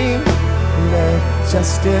stream. Let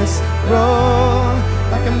justice roll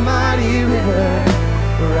like a mighty river.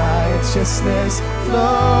 Righteousness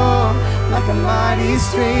flow like a mighty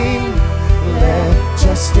stream. Let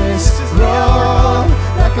justice roll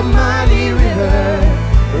like a mighty river.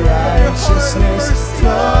 Righteousness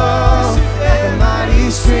flow like a mighty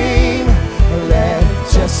stream. Let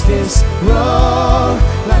justice roll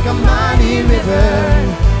like a mighty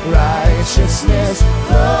river. Righteousness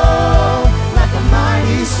flow like a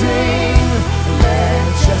mighty stream. Let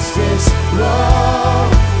justice roll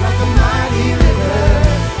like a mighty river.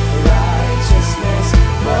 Righteousness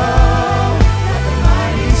flow like a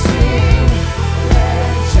mighty stream.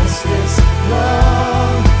 Let justice flow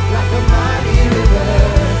like a mighty river.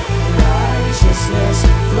 Righteousness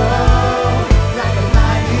flow like a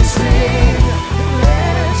mighty stream.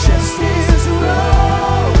 Let justice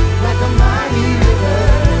roll like a mighty river.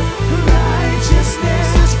 Righteousness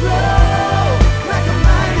flow like a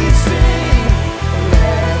mighty stream.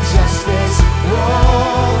 Let justice roll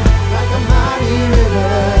like a mighty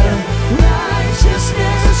river.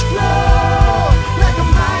 Righteousness flow like a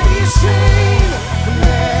mighty stream.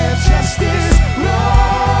 Let justice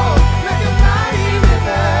roll like a mighty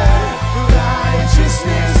river.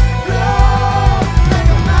 Righteousness flow like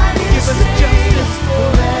a mighty stream.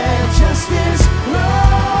 Let justice roll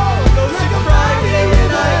like a mighty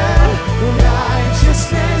river.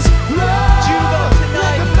 Righteousness flow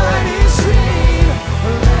like a mighty stream.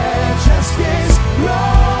 Let justice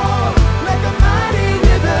roll like a mighty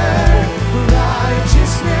river.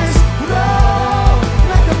 Righteousness flow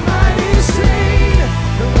like a mighty stream.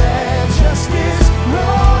 Let justice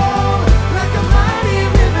roll like a mighty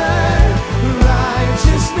river.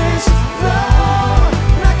 Righteousness flow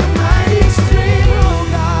like a mighty stream. Oh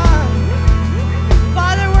God.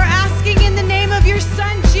 Father, we're asking in the name of your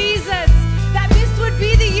Son, Jesus, that this would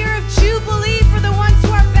be the year of Jubilee for the ones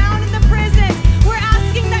who are bound in the prisons. We're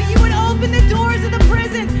asking that you would open the doors of the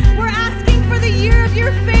prisons. We're asking for the year of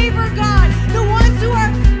your favor, God. The ones who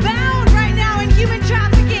are bound right now in human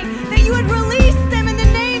trafficking, that you would release them in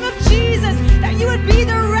the name of Jesus, that you would be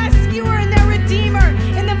their rescuer and their redeemer.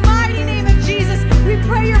 In the mighty name of Jesus, we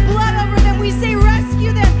pray your blood over them. We say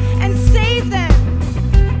rescue them and save them.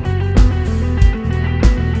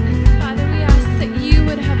 Father, we ask that you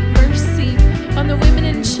would have mercy on the women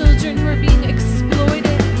and children who are being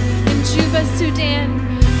exploited in Juba, Sudan.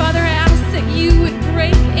 Father, I ask that you would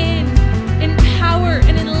break in power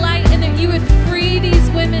and in light, and that you would free these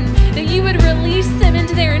women, that you would release them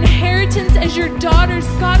into their inheritance as your daughters.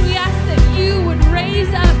 God, we ask that you would raise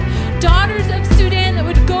up daughters of Sudan that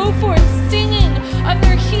would go forth singing of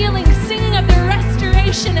their healing, singing of their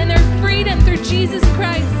restoration and their freedom through Jesus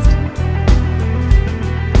Christ.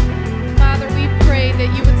 Father, we pray that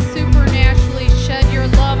you would supernaturally shed your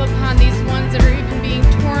love upon these ones that are even being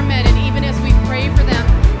tormented, even as we pray for them.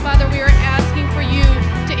 Father, we are asking for you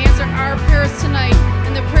to answer our prayers tonight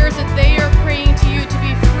and the prayers that they are praying to you to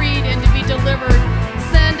be freed and to be delivered.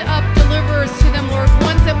 Send up deliverers to them, Lord,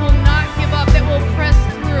 ones that will not give up, that will press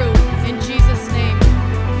through in Jesus' name.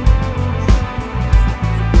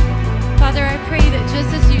 Father, I pray that just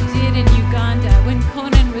as you did in Uganda when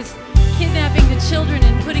Conan was kidnapping the children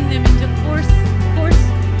and putting them into forced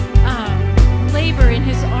labor in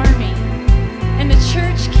his army, and the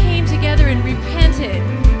church came together and repented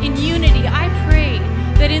in unity, I pray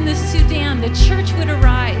that in the Sudan the church would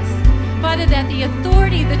arise. Father, that the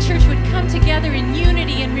authority of the church would come together in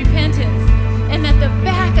unity and repentance, and that the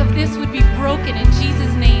back of this would be broken in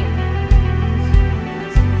Jesus' name.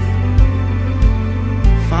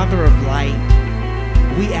 Father of light,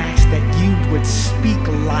 we ask that you would speak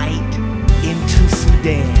light into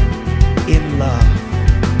Sudan in love.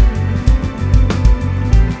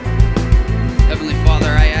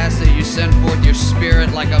 you send forth your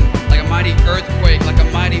spirit like a mighty earthquake, like a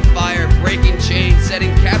mighty fire, breaking chains, setting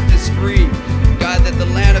captives free. God, that the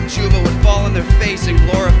land of Juba would fall on their face and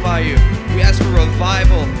glorify you. We ask for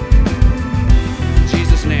revival. In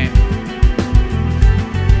Jesus' name.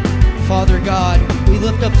 Father God, we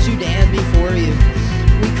lift up Sudan before you.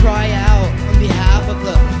 We cry out on behalf of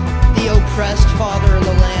the oppressed, Father, in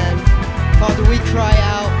the land. Father, we cry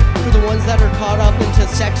out for the ones that are caught up into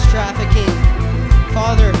sex trafficking.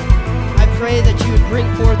 Father, I pray that you would bring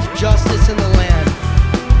forth justice in the land.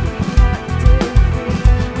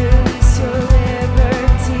 Release your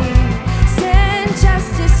liberty. Send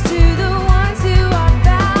justice to the ones who are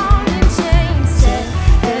bound in chains. Set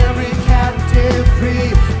Every captive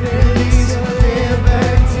free, release your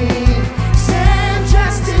liberty. Send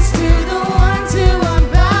justice to the ones who are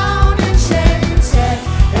bound in chains. Set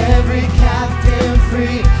every captive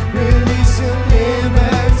free, release your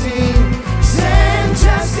liberty. Send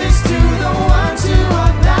justice to the ones who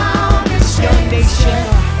are bound in chains. Set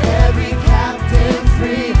every captive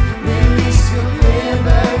free, release your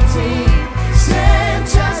liberty. Send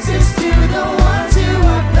justice to the ones who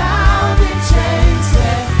are bound in chains.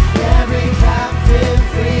 Set every captive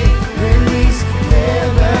free, release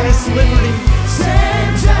liberty.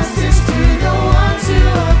 Send justice to the ones who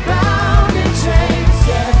are bound in chains.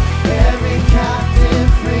 Set every captive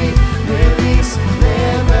free, release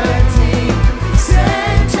liberty.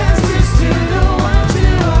 Send justice to the ones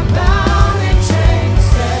who are bound in chains.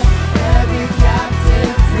 Set every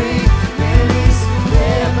captive free, release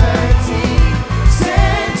liberty.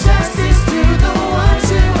 Send justice to the ones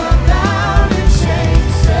who are bound in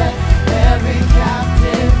chains. Set every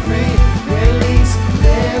captive free, release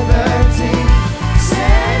liberty.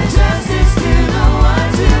 Send justice to the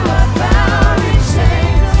ones who are bound in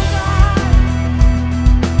chains.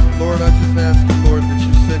 Lord, I just ask you, Lord, that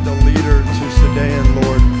you send a leader to Sudan,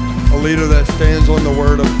 Lord. A leader that stands on the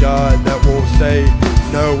word of God, that will say,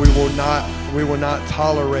 no, we will not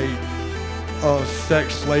tolerate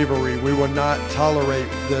sex slavery. We will not tolerate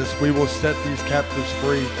this. We will set these captives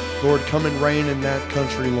free. Lord, come and reign in that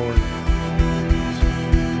country, Lord.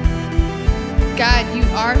 God, you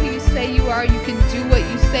are who you say you are. You can do what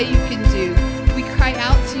you say you can do. We cry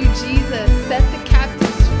out to you, Jesus. Set the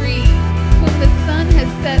captives free. Whom the Son has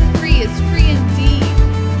set free is free indeed.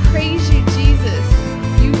 Praise you, Jesus.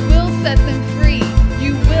 You will set them free.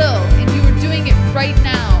 You will, and you are doing it right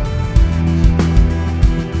now.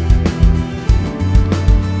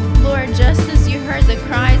 Lord, just as you heard the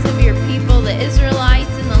cries of your people, the Israelites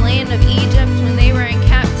in the land of Egypt when they were in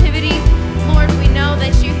captivity, Lord, we know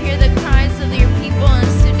that you hear the cries of your people in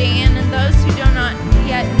Sudan and those who do not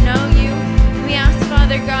yet know you. We ask,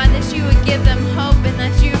 Father God, that you would give them hope and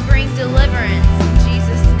that you would bring deliverance in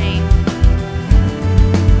Jesus' name.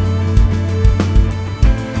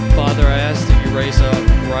 Father, I ask that you raise up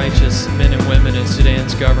righteous men and women in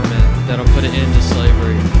Sudan's government that'll put an end to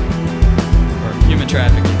slavery or human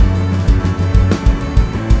trafficking.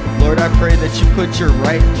 Lord, I pray that you put your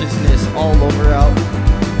righteousness all over out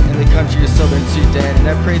in the country of Southern Sudan, and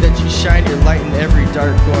I pray that you shine your light in every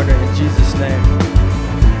dark corner in Jesus' name.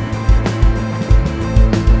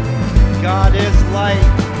 God is light.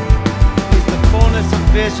 He's the fullness of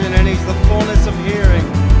vision and he's the fullness of hearing.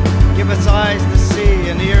 Give us eyes to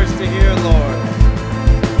see and ears to hear, Lord.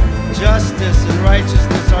 Justice and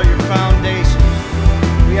righteousness are your foundation.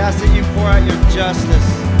 We ask that you pour out your justice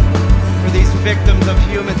for these victims of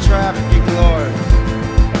human trafficking, Lord.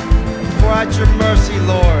 Pour out your mercy,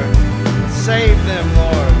 Lord. Save them,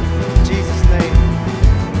 Lord. In Jesus' name.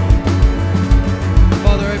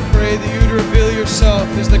 Father, I pray that you would reveal yourself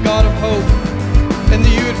as the God of hope, and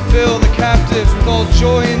that you would fill the captives with all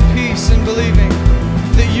joy and peace in believing,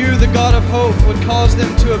 that you, the God of hope, would cause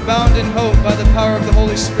them to abound in hope by the power of the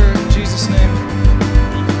Holy Spirit. In Jesus' name.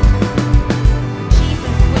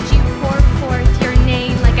 Jesus, would you pour forth your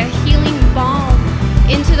name like a healing balm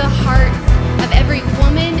into the hearts of every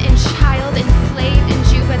woman and child enslaved in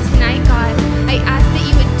Juba tonight, God. I ask that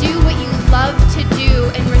you would do what you love to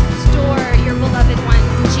do and restore your beloved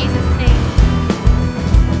ones in Jesus' name.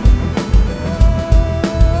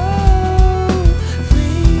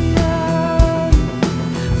 Freedom,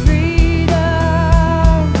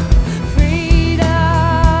 freedom, freedom.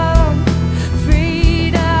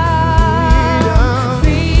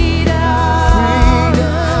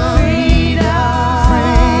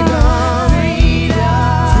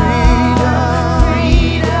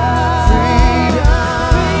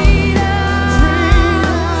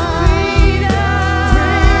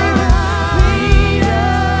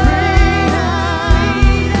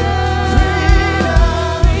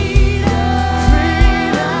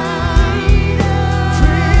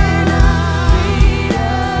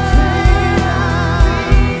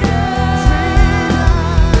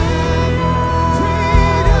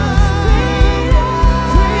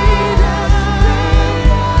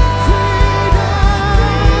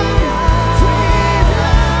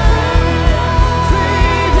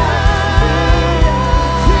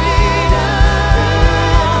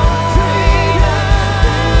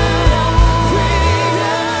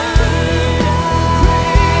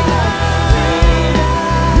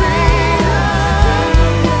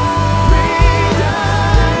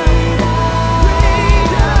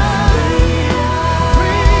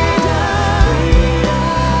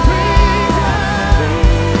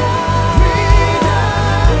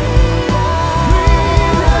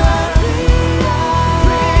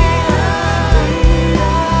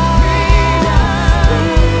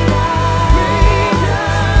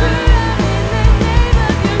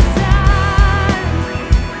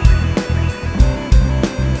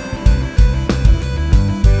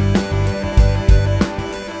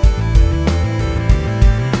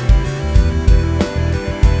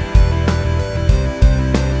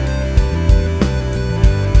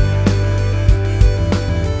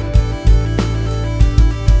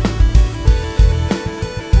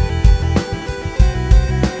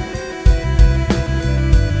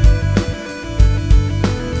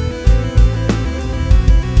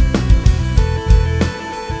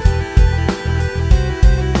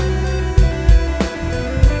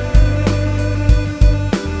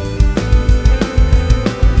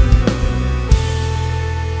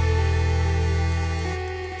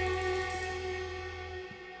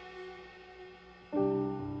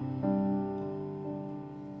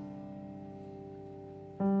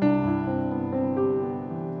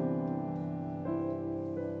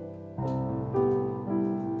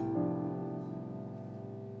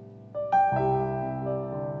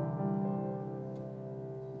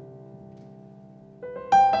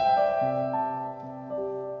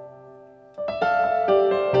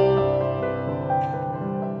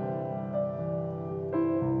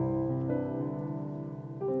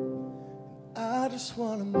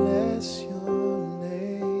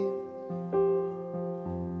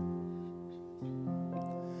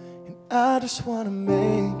 I just want to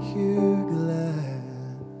make you glad.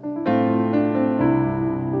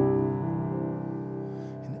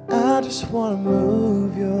 And I just want to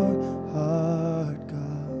move your heart,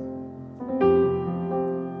 God,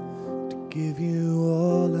 to give you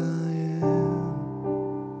all I am.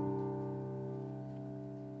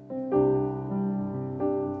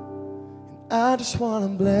 And I just want to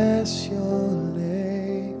bless your name.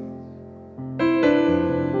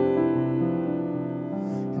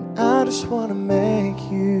 I just want to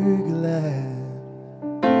make you glad.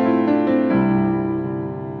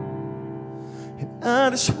 And I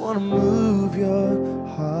just want to move your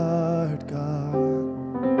heart, God,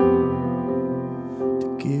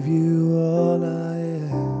 to give you all I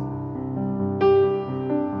am.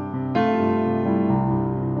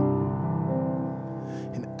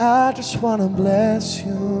 And I just want to bless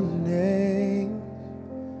your name.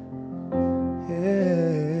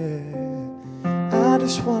 Yeah. I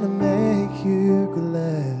just want to make you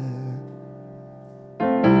glad.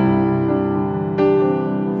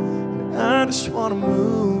 And I just want to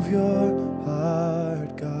move your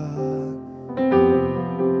heart, God,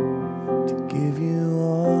 to give you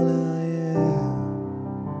all I am.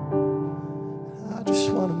 And I just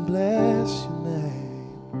want to bless your name.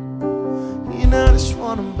 And I just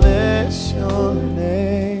want to bless your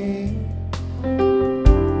name.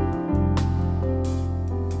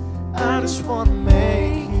 I just want to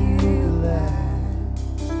make you glad.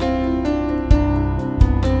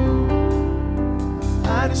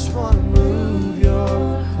 I just want to move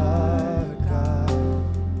your heart, God,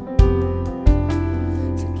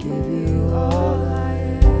 to give you all I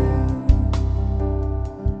am.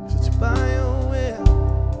 'Cause it's by your will.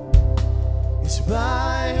 It's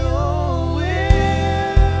by your will.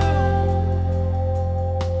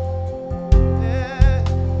 Yeah.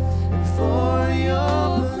 And for your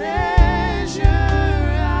pleasure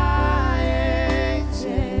I am.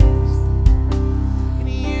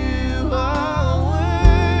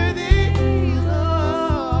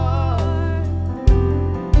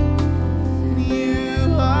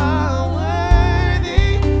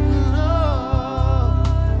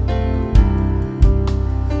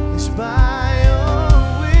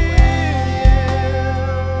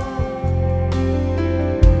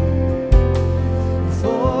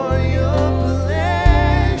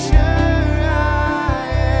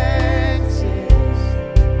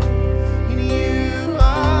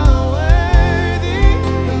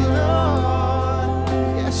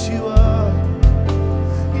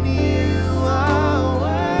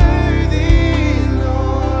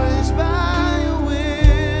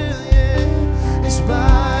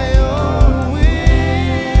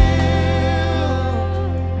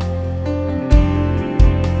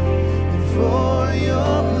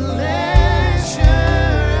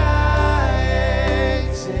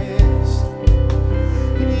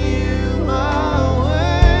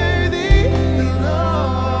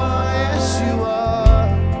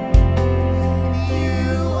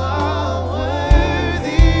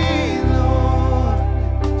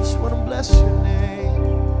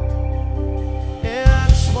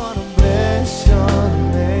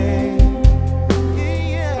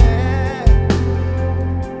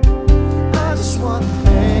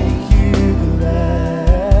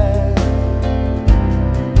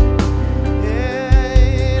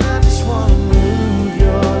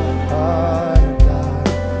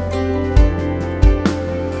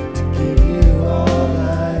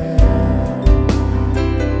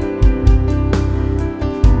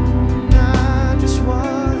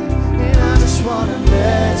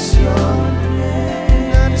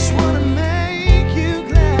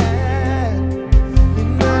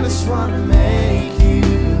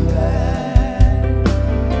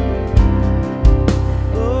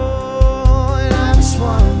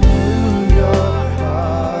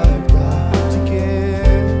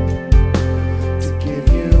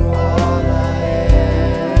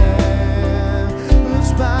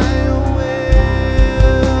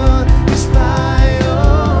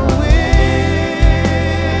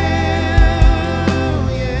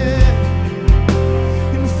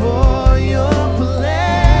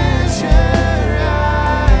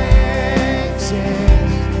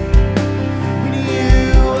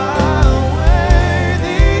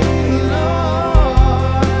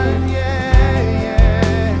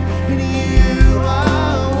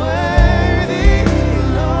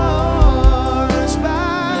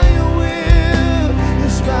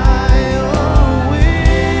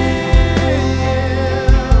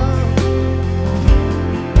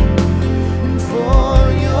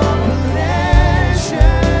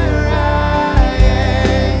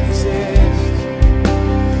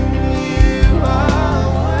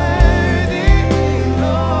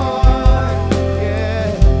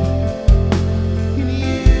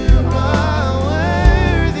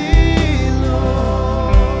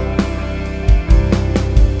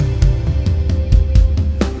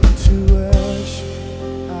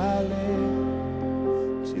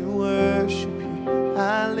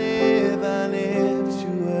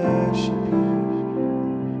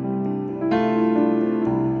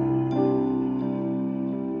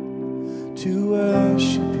 To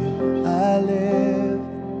worship you, I live.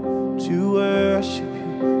 To worship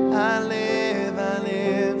you, I live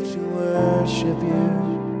to worship you.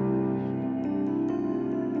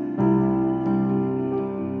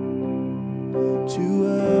 To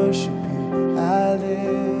worship you, I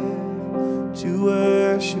live. To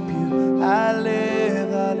worship you, I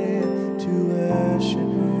live to worship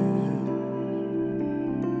you.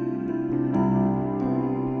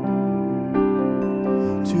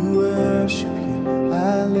 To worship you,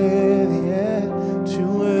 I live, yeah. To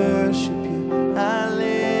worship you, I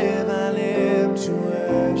live to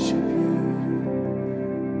worship you.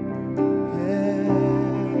 Yeah.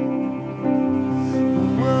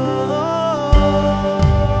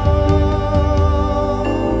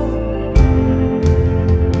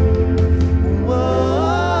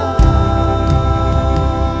 Whoa.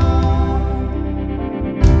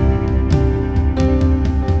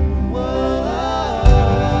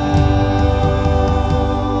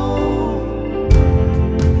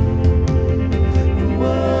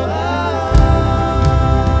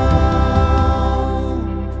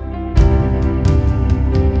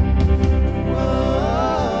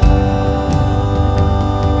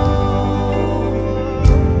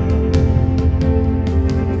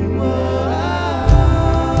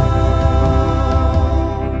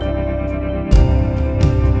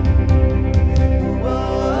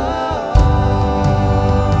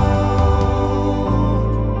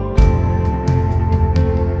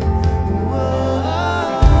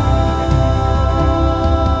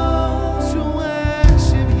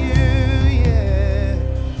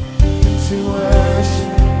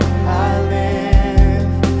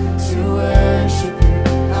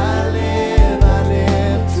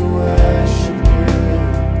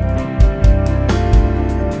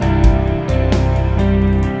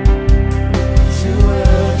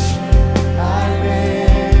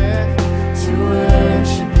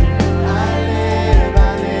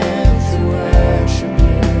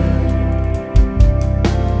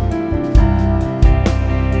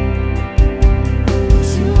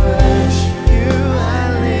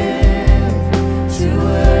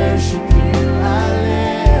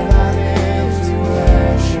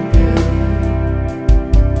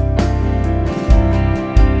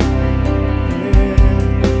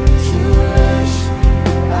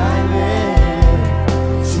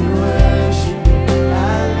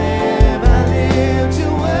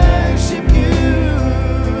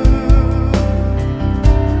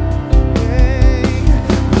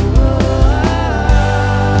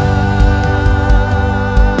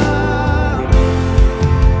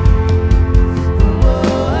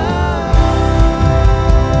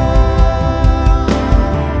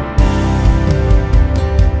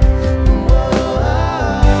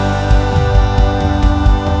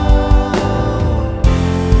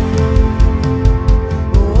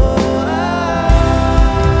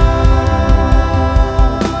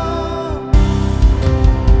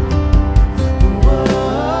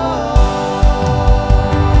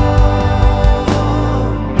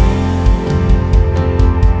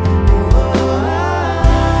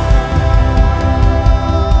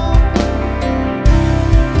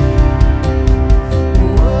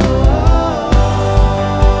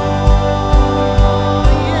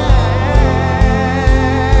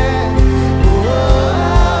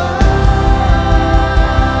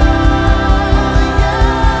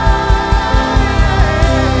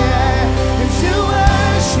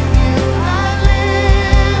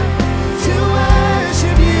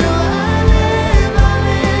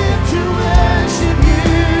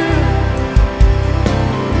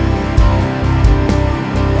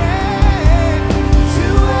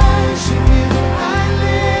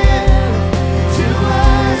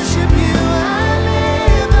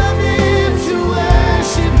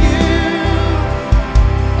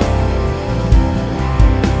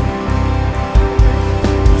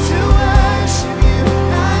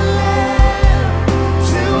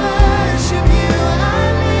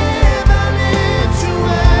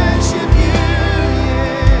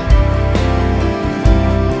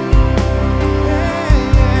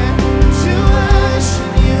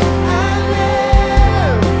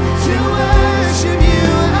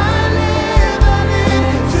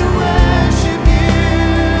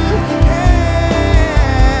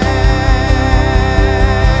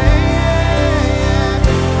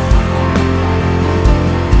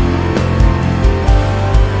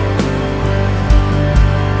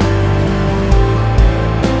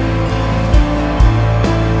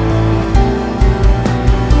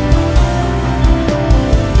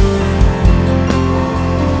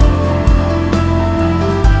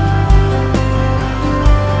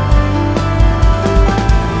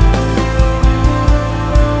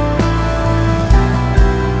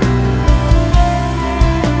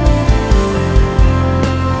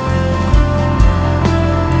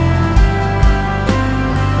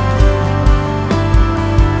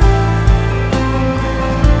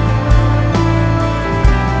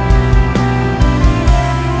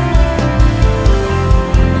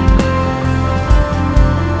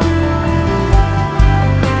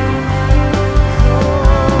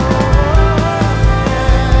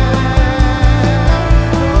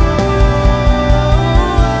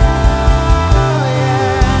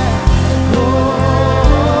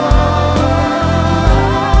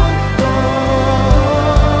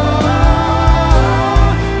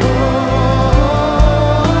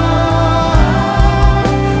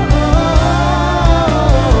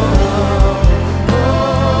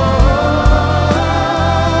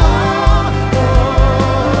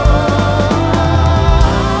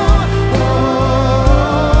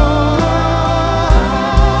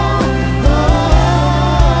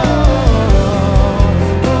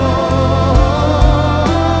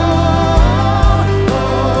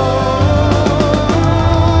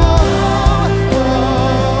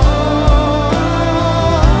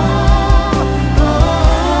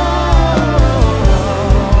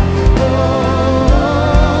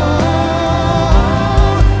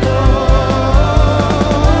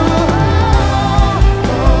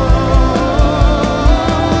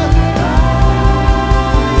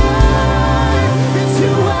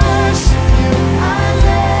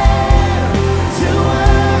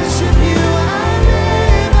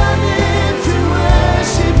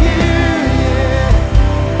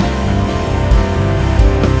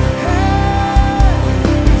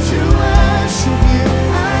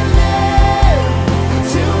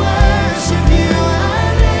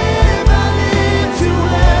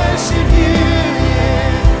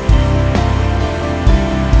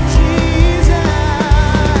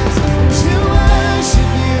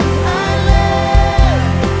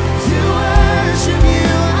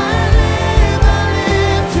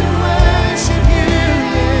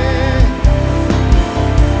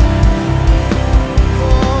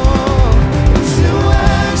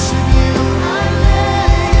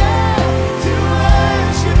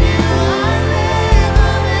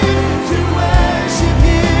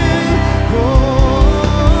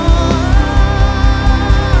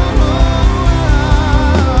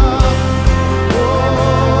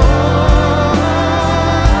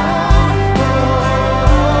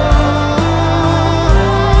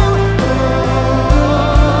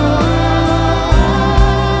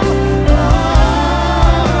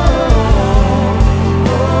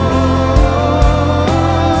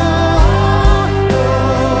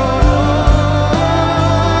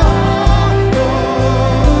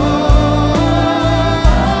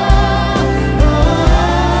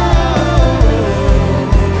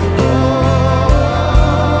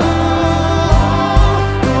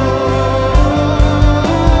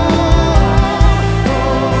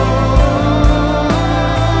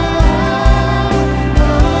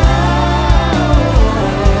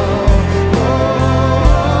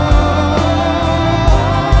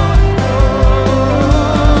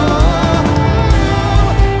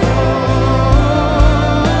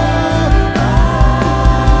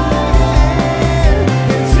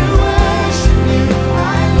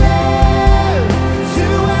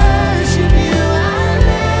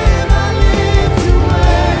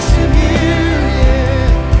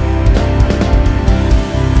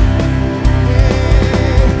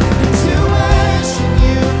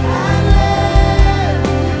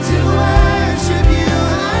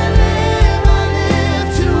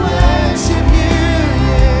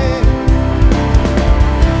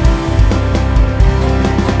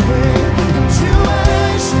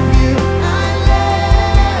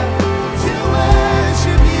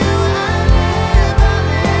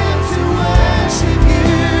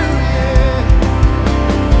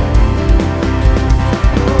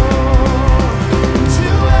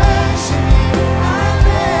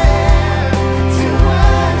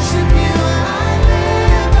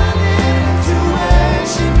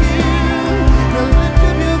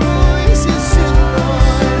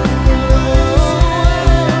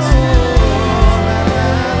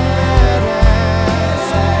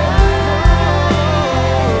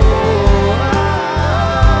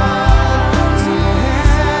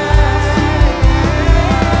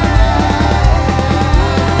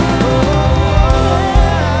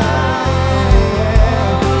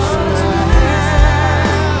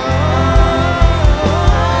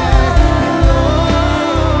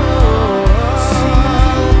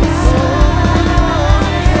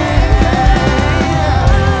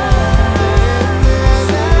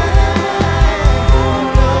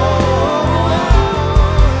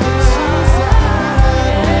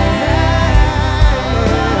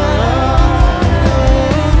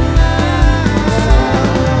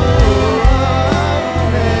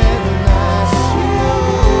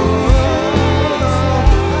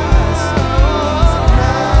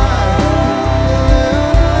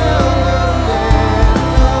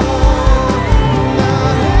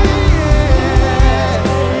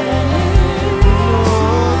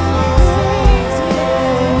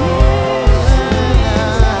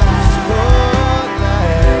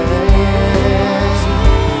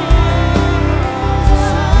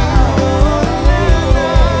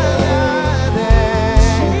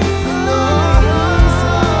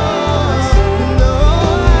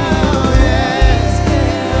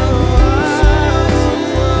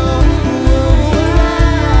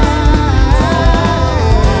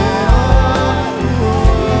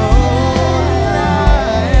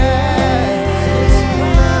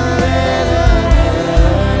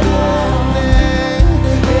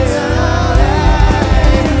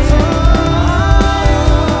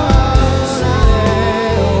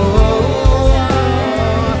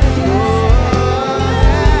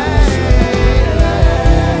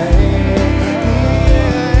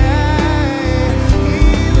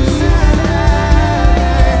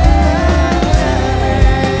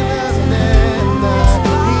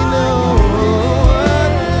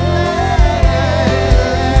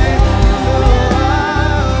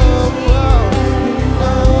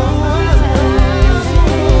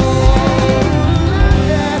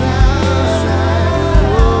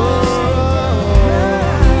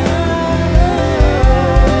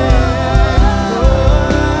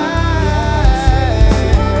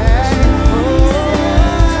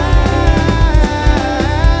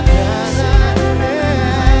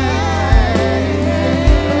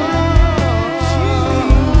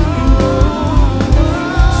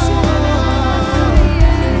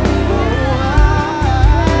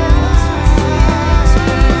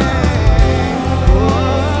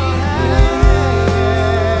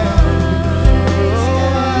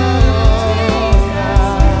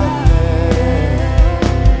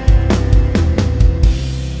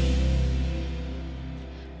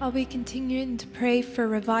 continuing to pray for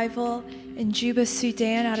revival in Juba,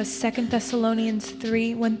 Sudan out of 2 Thessalonians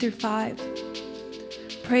 3, 1 through 5.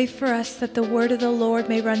 Pray for us that the word of the Lord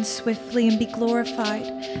may run swiftly and be glorified,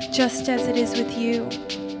 just as it is with you.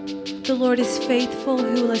 The Lord is faithful,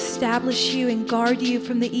 who will establish you and guard you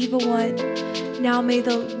from the evil one. Now may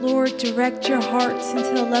the Lord direct your hearts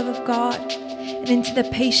into the love of God and into the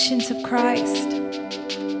patience of Christ.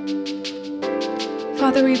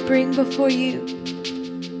 Father, we bring before you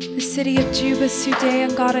the city of Juba,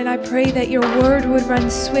 Sudan, God, and I pray that your word would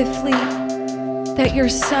run swiftly, that your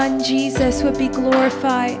Son, Jesus, would be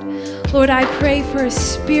glorified. Lord, I pray for a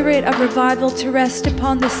spirit of revival to rest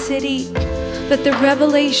upon the city, that the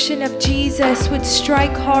revelation of Jesus would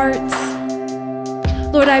strike hearts.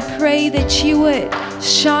 Lord, I pray that you would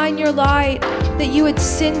shine your light, that you would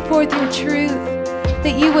send forth your truth,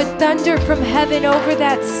 that you would thunder from heaven over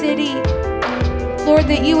that city. Lord,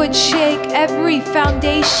 that you would shake every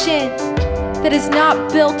foundation that is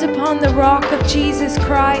not built upon the rock of Jesus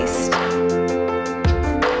Christ.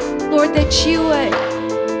 Lord, that you would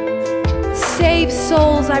save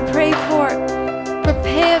souls. I pray for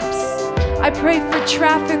pimps. I pray for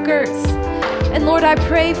traffickers. And Lord, I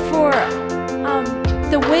pray for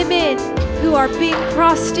the women who are being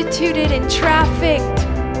prostituted and trafficked.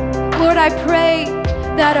 Lord, I pray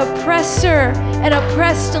that oppressor and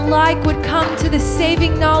oppressed alike would come to the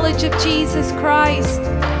saving knowledge of Jesus Christ,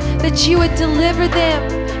 that you would deliver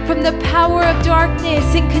them from the power of darkness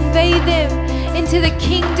and convey them into the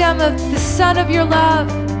kingdom of the Son of your love.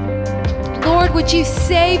 Lord, would you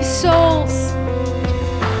save souls?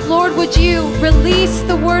 Lord, would you release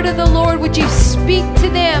the word of the Lord? Would you speak to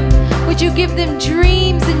them? Would you give them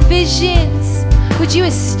dreams and visions? Would you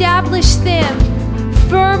establish them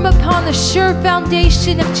firm upon the sure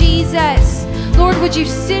foundation of Jesus? Lord, would you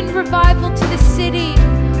send revival to the city?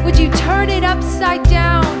 Would you turn it upside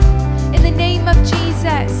down in the name of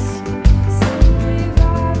Jesus?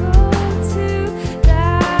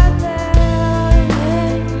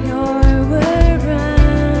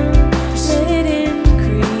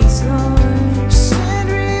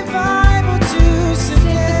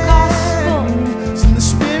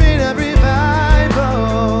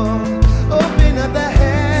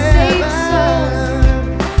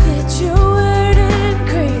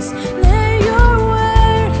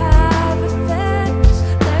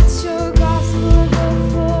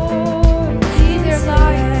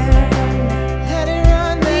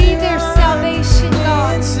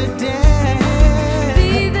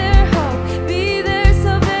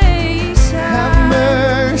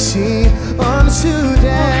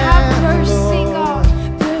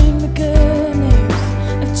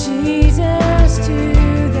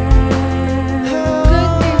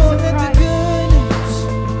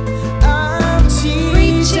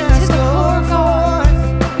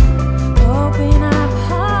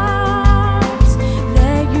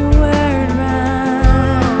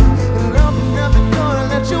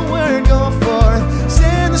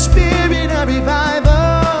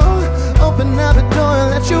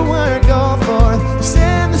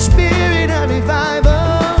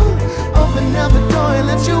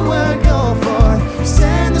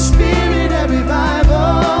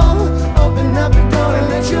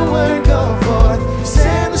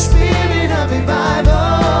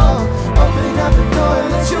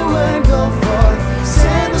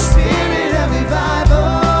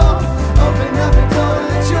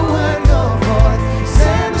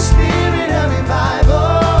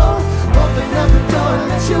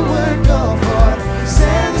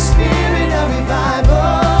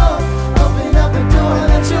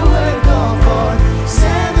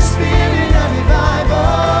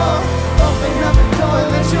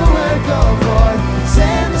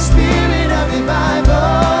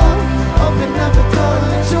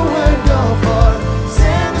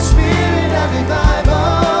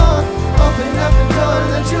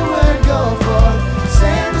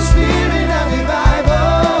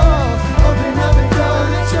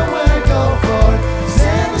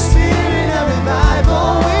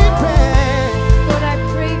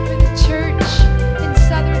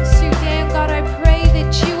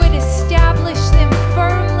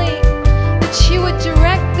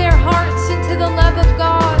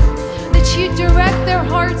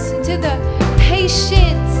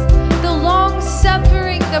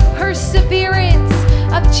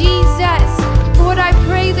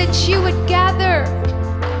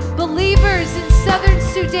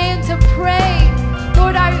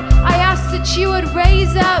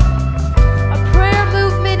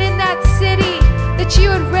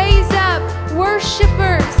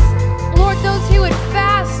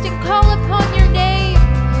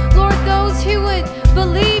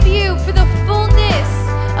 Believe you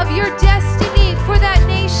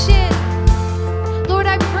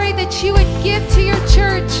that you would give to your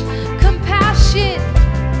church compassion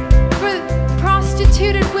for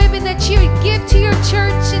prostituted women, that you would give to your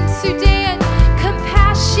church in Sudan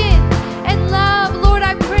compassion and love. Lord,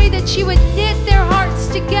 I pray that you would knit their hearts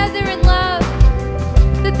together in love,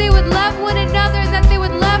 that they would love one another, that they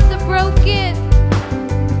would love the broken,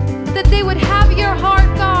 that they would have your heart,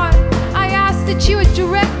 God. I ask that you would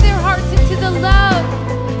direct their hearts into the love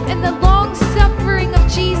and the long suffering of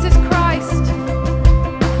Jesus Christ.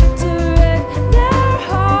 Direct their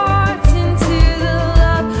hearts into the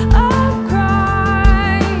love of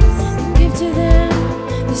Christ. Give to them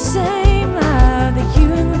the same love that you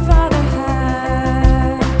and the Father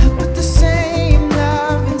have. Put the same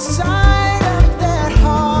love inside of their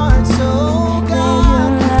hearts, oh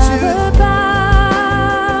God. Let your love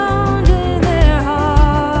abound in their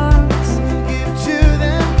hearts. Give to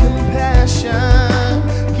them compassion.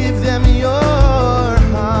 Give them your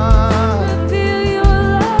heart. Reveal your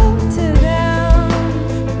love to them.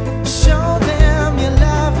 Show them your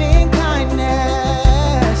loving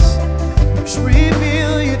kindness.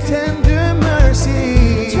 Reveal your tender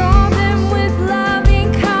mercy. Draw them with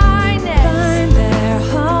loving kindness. Bind their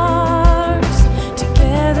hearts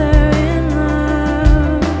together in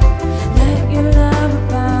love. Let your love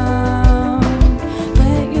abound.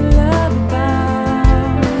 Let your love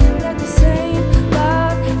abound. Let the same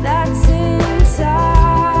love that's inside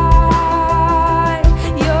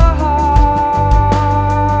your heart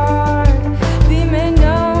be made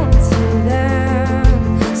known to them.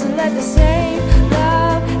 So let the same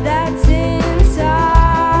love that's inside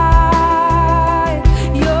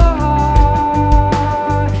your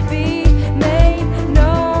heart be made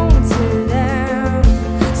known to them.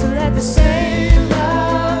 So let the same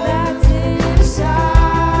love that's inside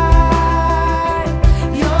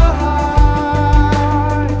your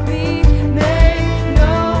heart be made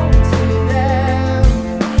known to them.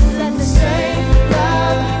 Let the same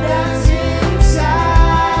love that's inside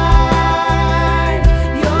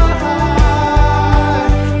your heart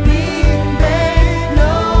be made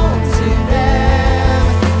known to them.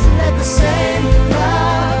 So let the same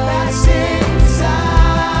love that's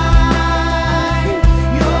inside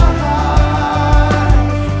your heart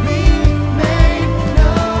be made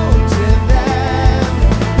known to them.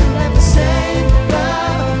 Let the same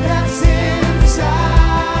love that's inside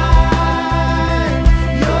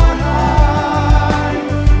your heart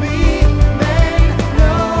be made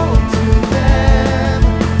known to them.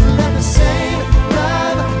 Let the same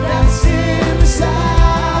love that's inside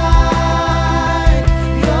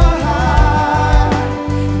your heart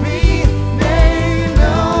be made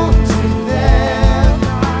known to them.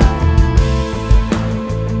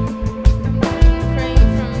 Praying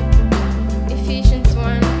from Ephesians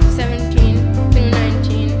 1:17 through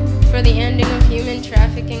 19 for the ending of human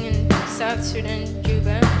trafficking in South Sudan,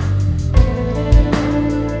 Juba.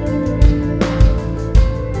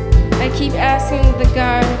 I keep asking the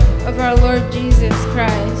God of our Lord Jesus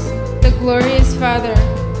Christ, the glorious Father,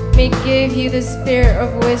 may give you the spirit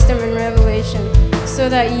of wisdom and revelation, so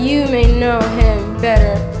that you may know him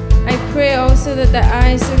better. I pray also that the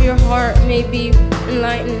eyes of your heart may be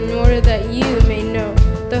enlightened, in order that you may know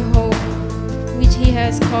the hope which he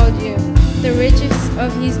has called you, the riches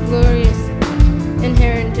of his glorious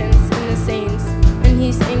inheritance in the saints, and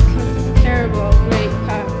his incomparable great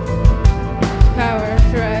power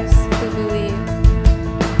for us who believe.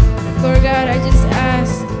 Lord God, I just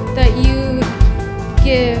ask that you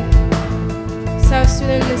give South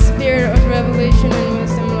Sudan the spirit of revelation and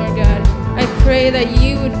wisdom, Lord God. I pray that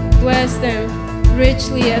you would bless them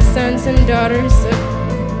richly as sons and daughters of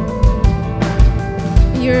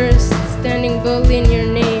yours, standing boldly in your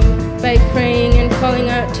name by praying and calling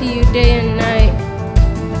out to you day and night.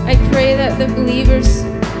 I pray that the believers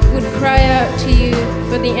would cry out to you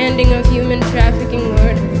for the ending of human trafficking,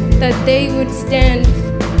 Lord, that they would stand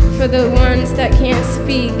for the ones that can't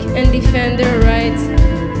speak and defend their rights.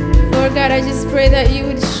 Lord God, I just pray that you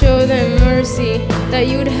would show them mercy, that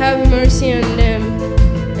you would have mercy on them,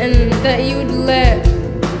 and that you would let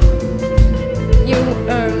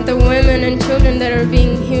the women and children that are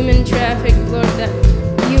being human trafficked, Lord, that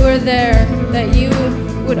you are there, that you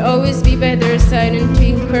would always be by their side, and to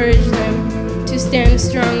encourage them to stand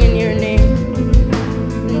strong in your name.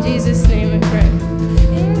 In Jesus' name I pray.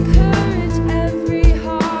 Encourage every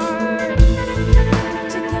heart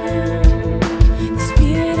to them. The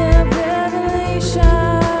spirit of revelation.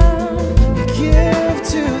 Give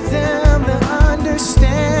to them the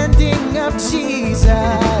understanding of Jesus.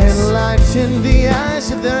 Enlighten the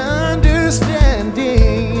eyes of their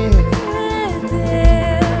understanding. Let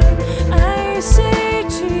their eyes see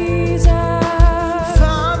Jesus.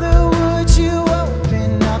 Father, would you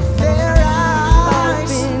open up their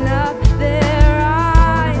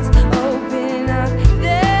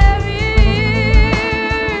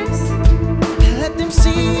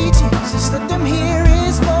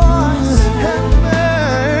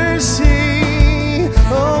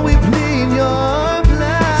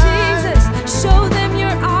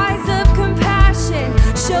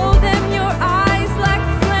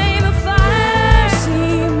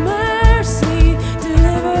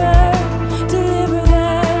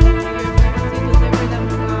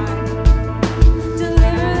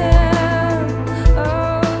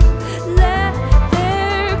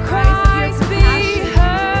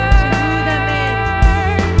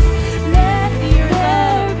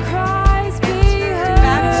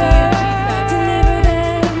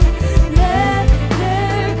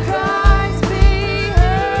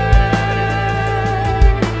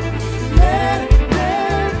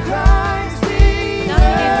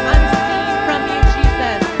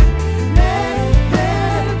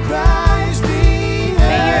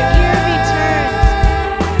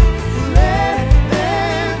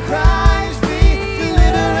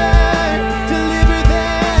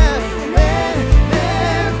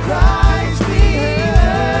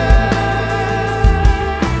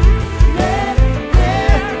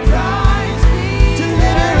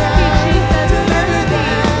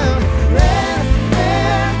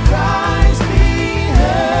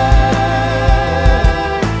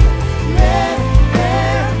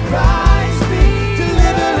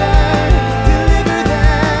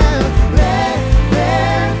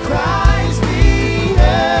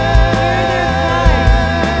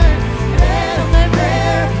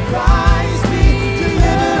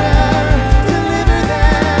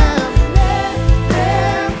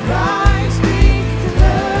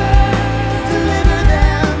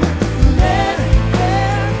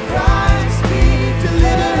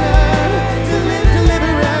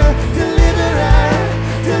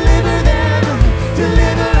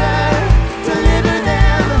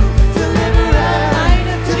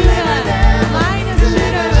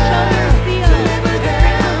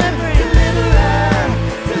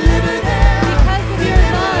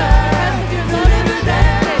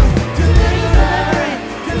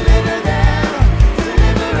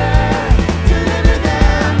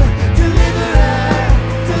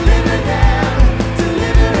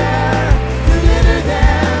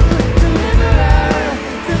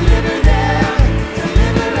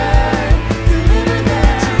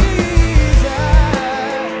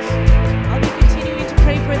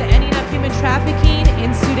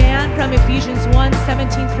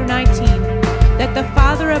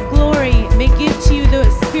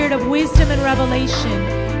revelation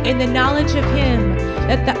in the knowledge of him,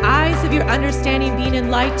 that the eyes of your understanding being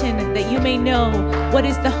enlightened, that you may know what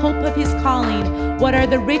is the hope of his calling, what are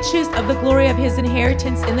the riches of the glory of his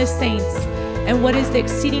inheritance in the saints, and what is the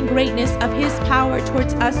exceeding greatness of his power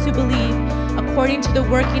towards us who believe, according to the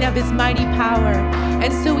working of his mighty power.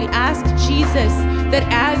 And so we ask Jesus that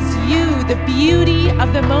as you, the beauty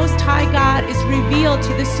of the Most High God, is revealed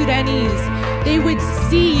to the Sudanese, they would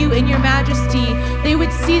see you in your majesty. They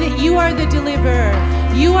would see that you are the deliverer.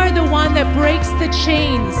 You are the one that breaks the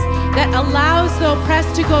chains, that allows the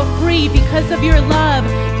oppressed to go free because of your love.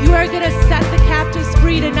 You are going to set the captives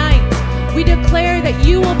free tonight. We declare that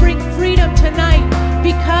you will bring freedom tonight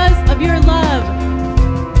because of your love.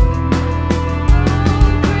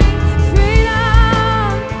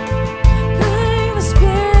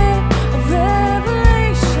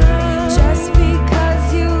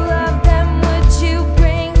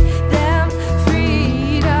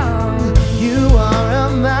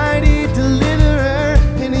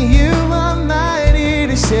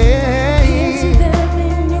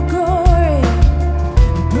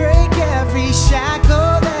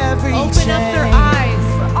 Open up their eyes.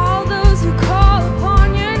 For all those who call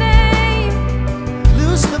upon your name,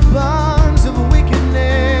 loose the bonds of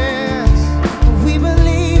wickedness. We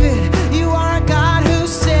believe it. You are a God who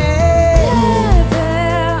saves.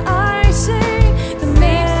 There I sing the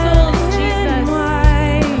man in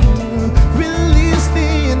white. Release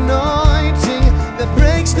the anointing that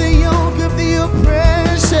breaks the yoke of the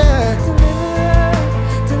oppressor.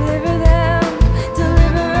 Deliver them,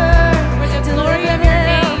 deliver. For the glory of your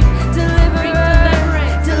name. Bring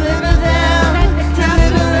deliverance. Deliver them,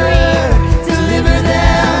 deliver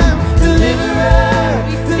them, deliverer.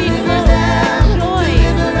 We speak hope and joy.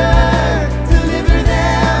 Deliver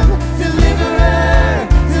them, deliverer.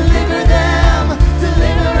 Deliver them,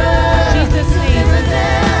 deliverer. Jesus' name. Deliver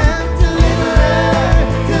them, deliverer.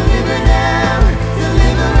 Deliver them,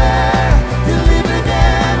 deliverer. Deliver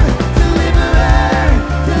them, deliverer.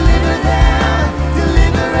 Deliver them,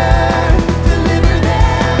 deliverer. Deliver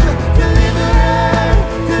them, deliverer. Deliver them, deliverer.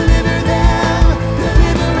 Deliver them,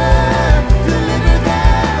 deliverer. Deliver them,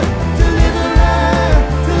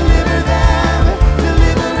 deliverer. Deliver them,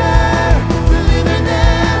 deliver them, deliver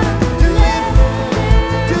them,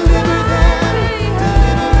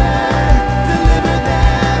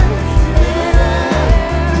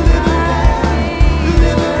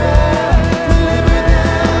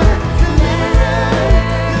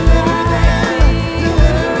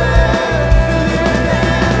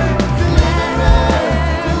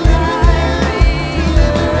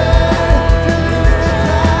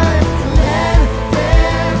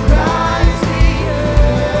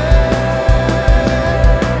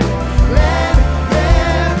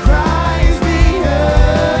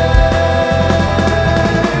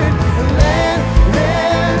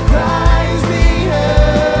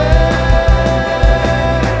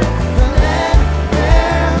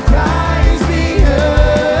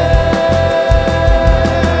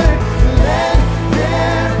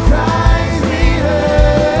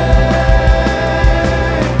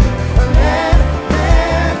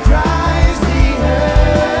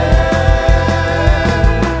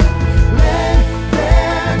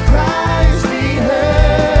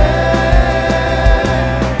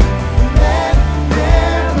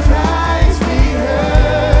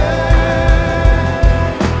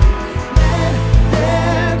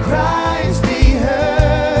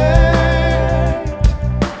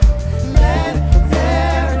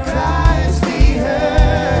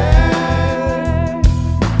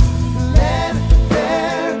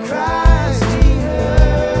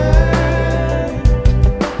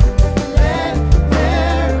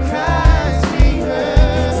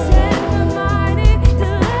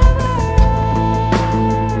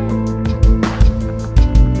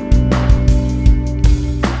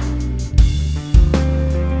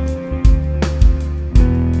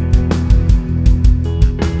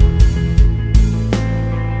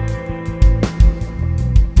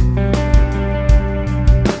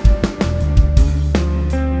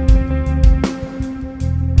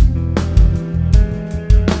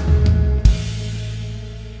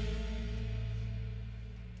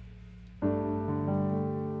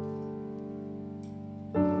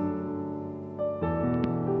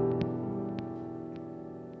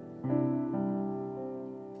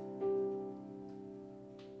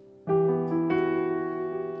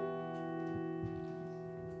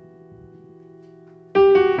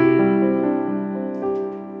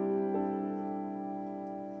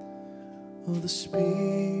 Oh, the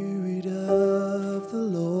Spirit of the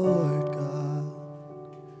Lord God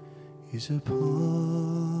is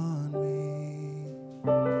upon me.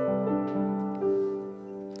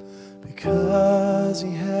 because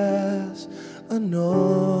He has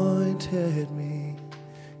anointed me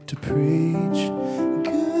to preach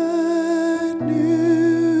good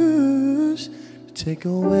news, to take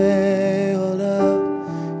away all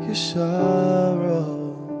of your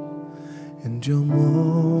sorrow and your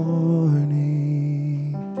mourning,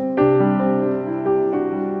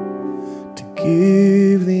 to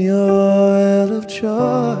give the oil of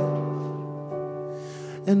joy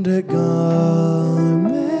and a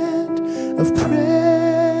garment of praise.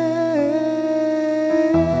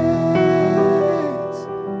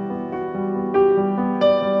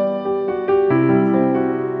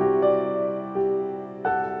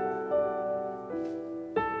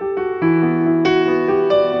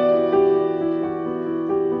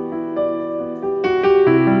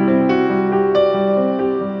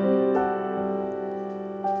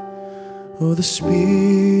 Oh, the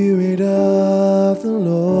Spirit of the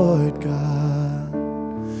Lord God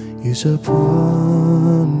is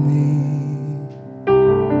upon me,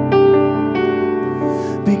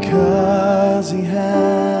 because He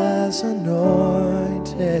has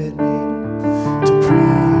anointed me to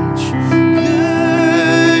preach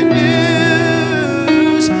good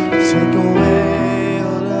news, to take away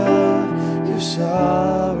all of your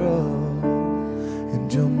sorrow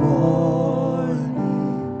and your mourning,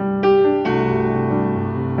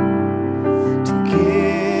 to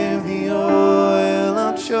give the oil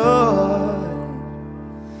of joy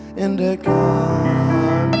and a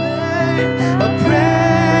garment of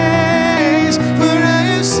praise. For I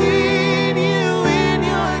have seen you in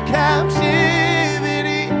your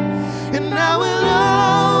captivity, and I will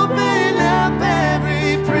open up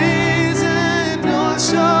every prison door.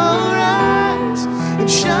 So rise and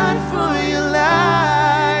shine, for your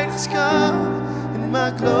light has come, and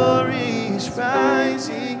my glory is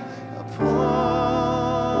rising upon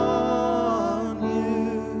you.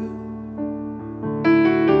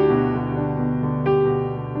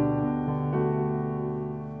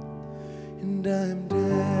 And I'm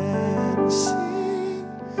dancing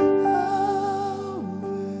over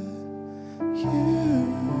you,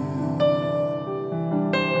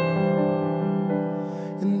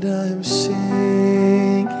 and I'm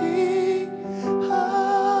singing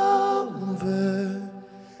over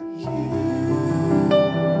you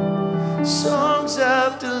songs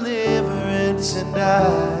of deliverance, and I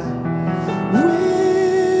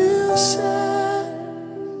will set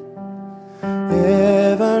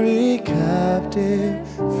every captive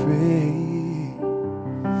free.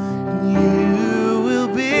 You will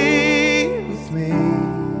be with me.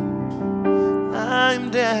 I'm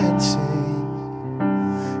dancing,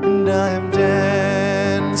 and I'm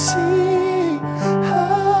dancing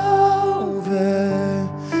over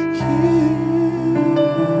you,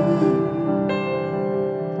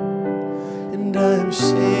 and I'm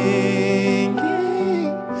singing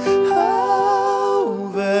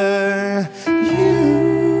over you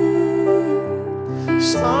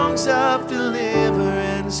songs of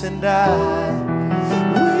deliverance, and I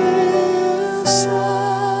will set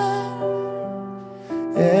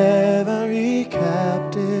every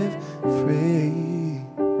captive free,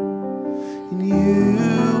 and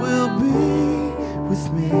you will be with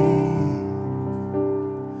me,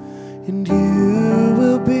 and you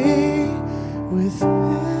will be with me.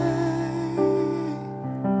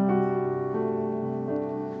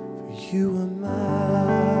 For you are mine.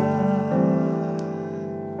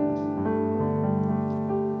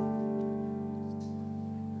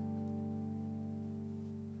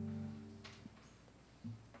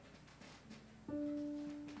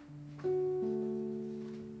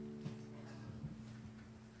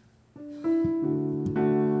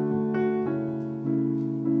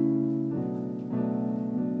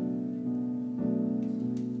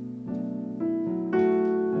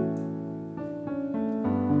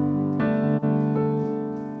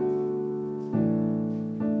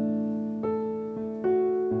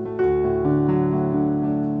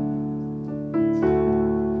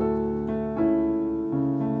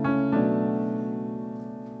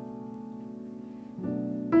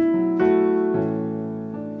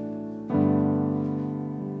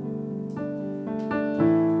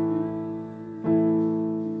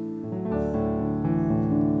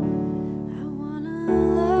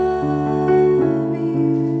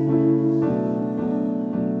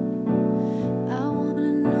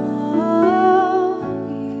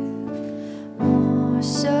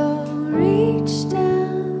 So real.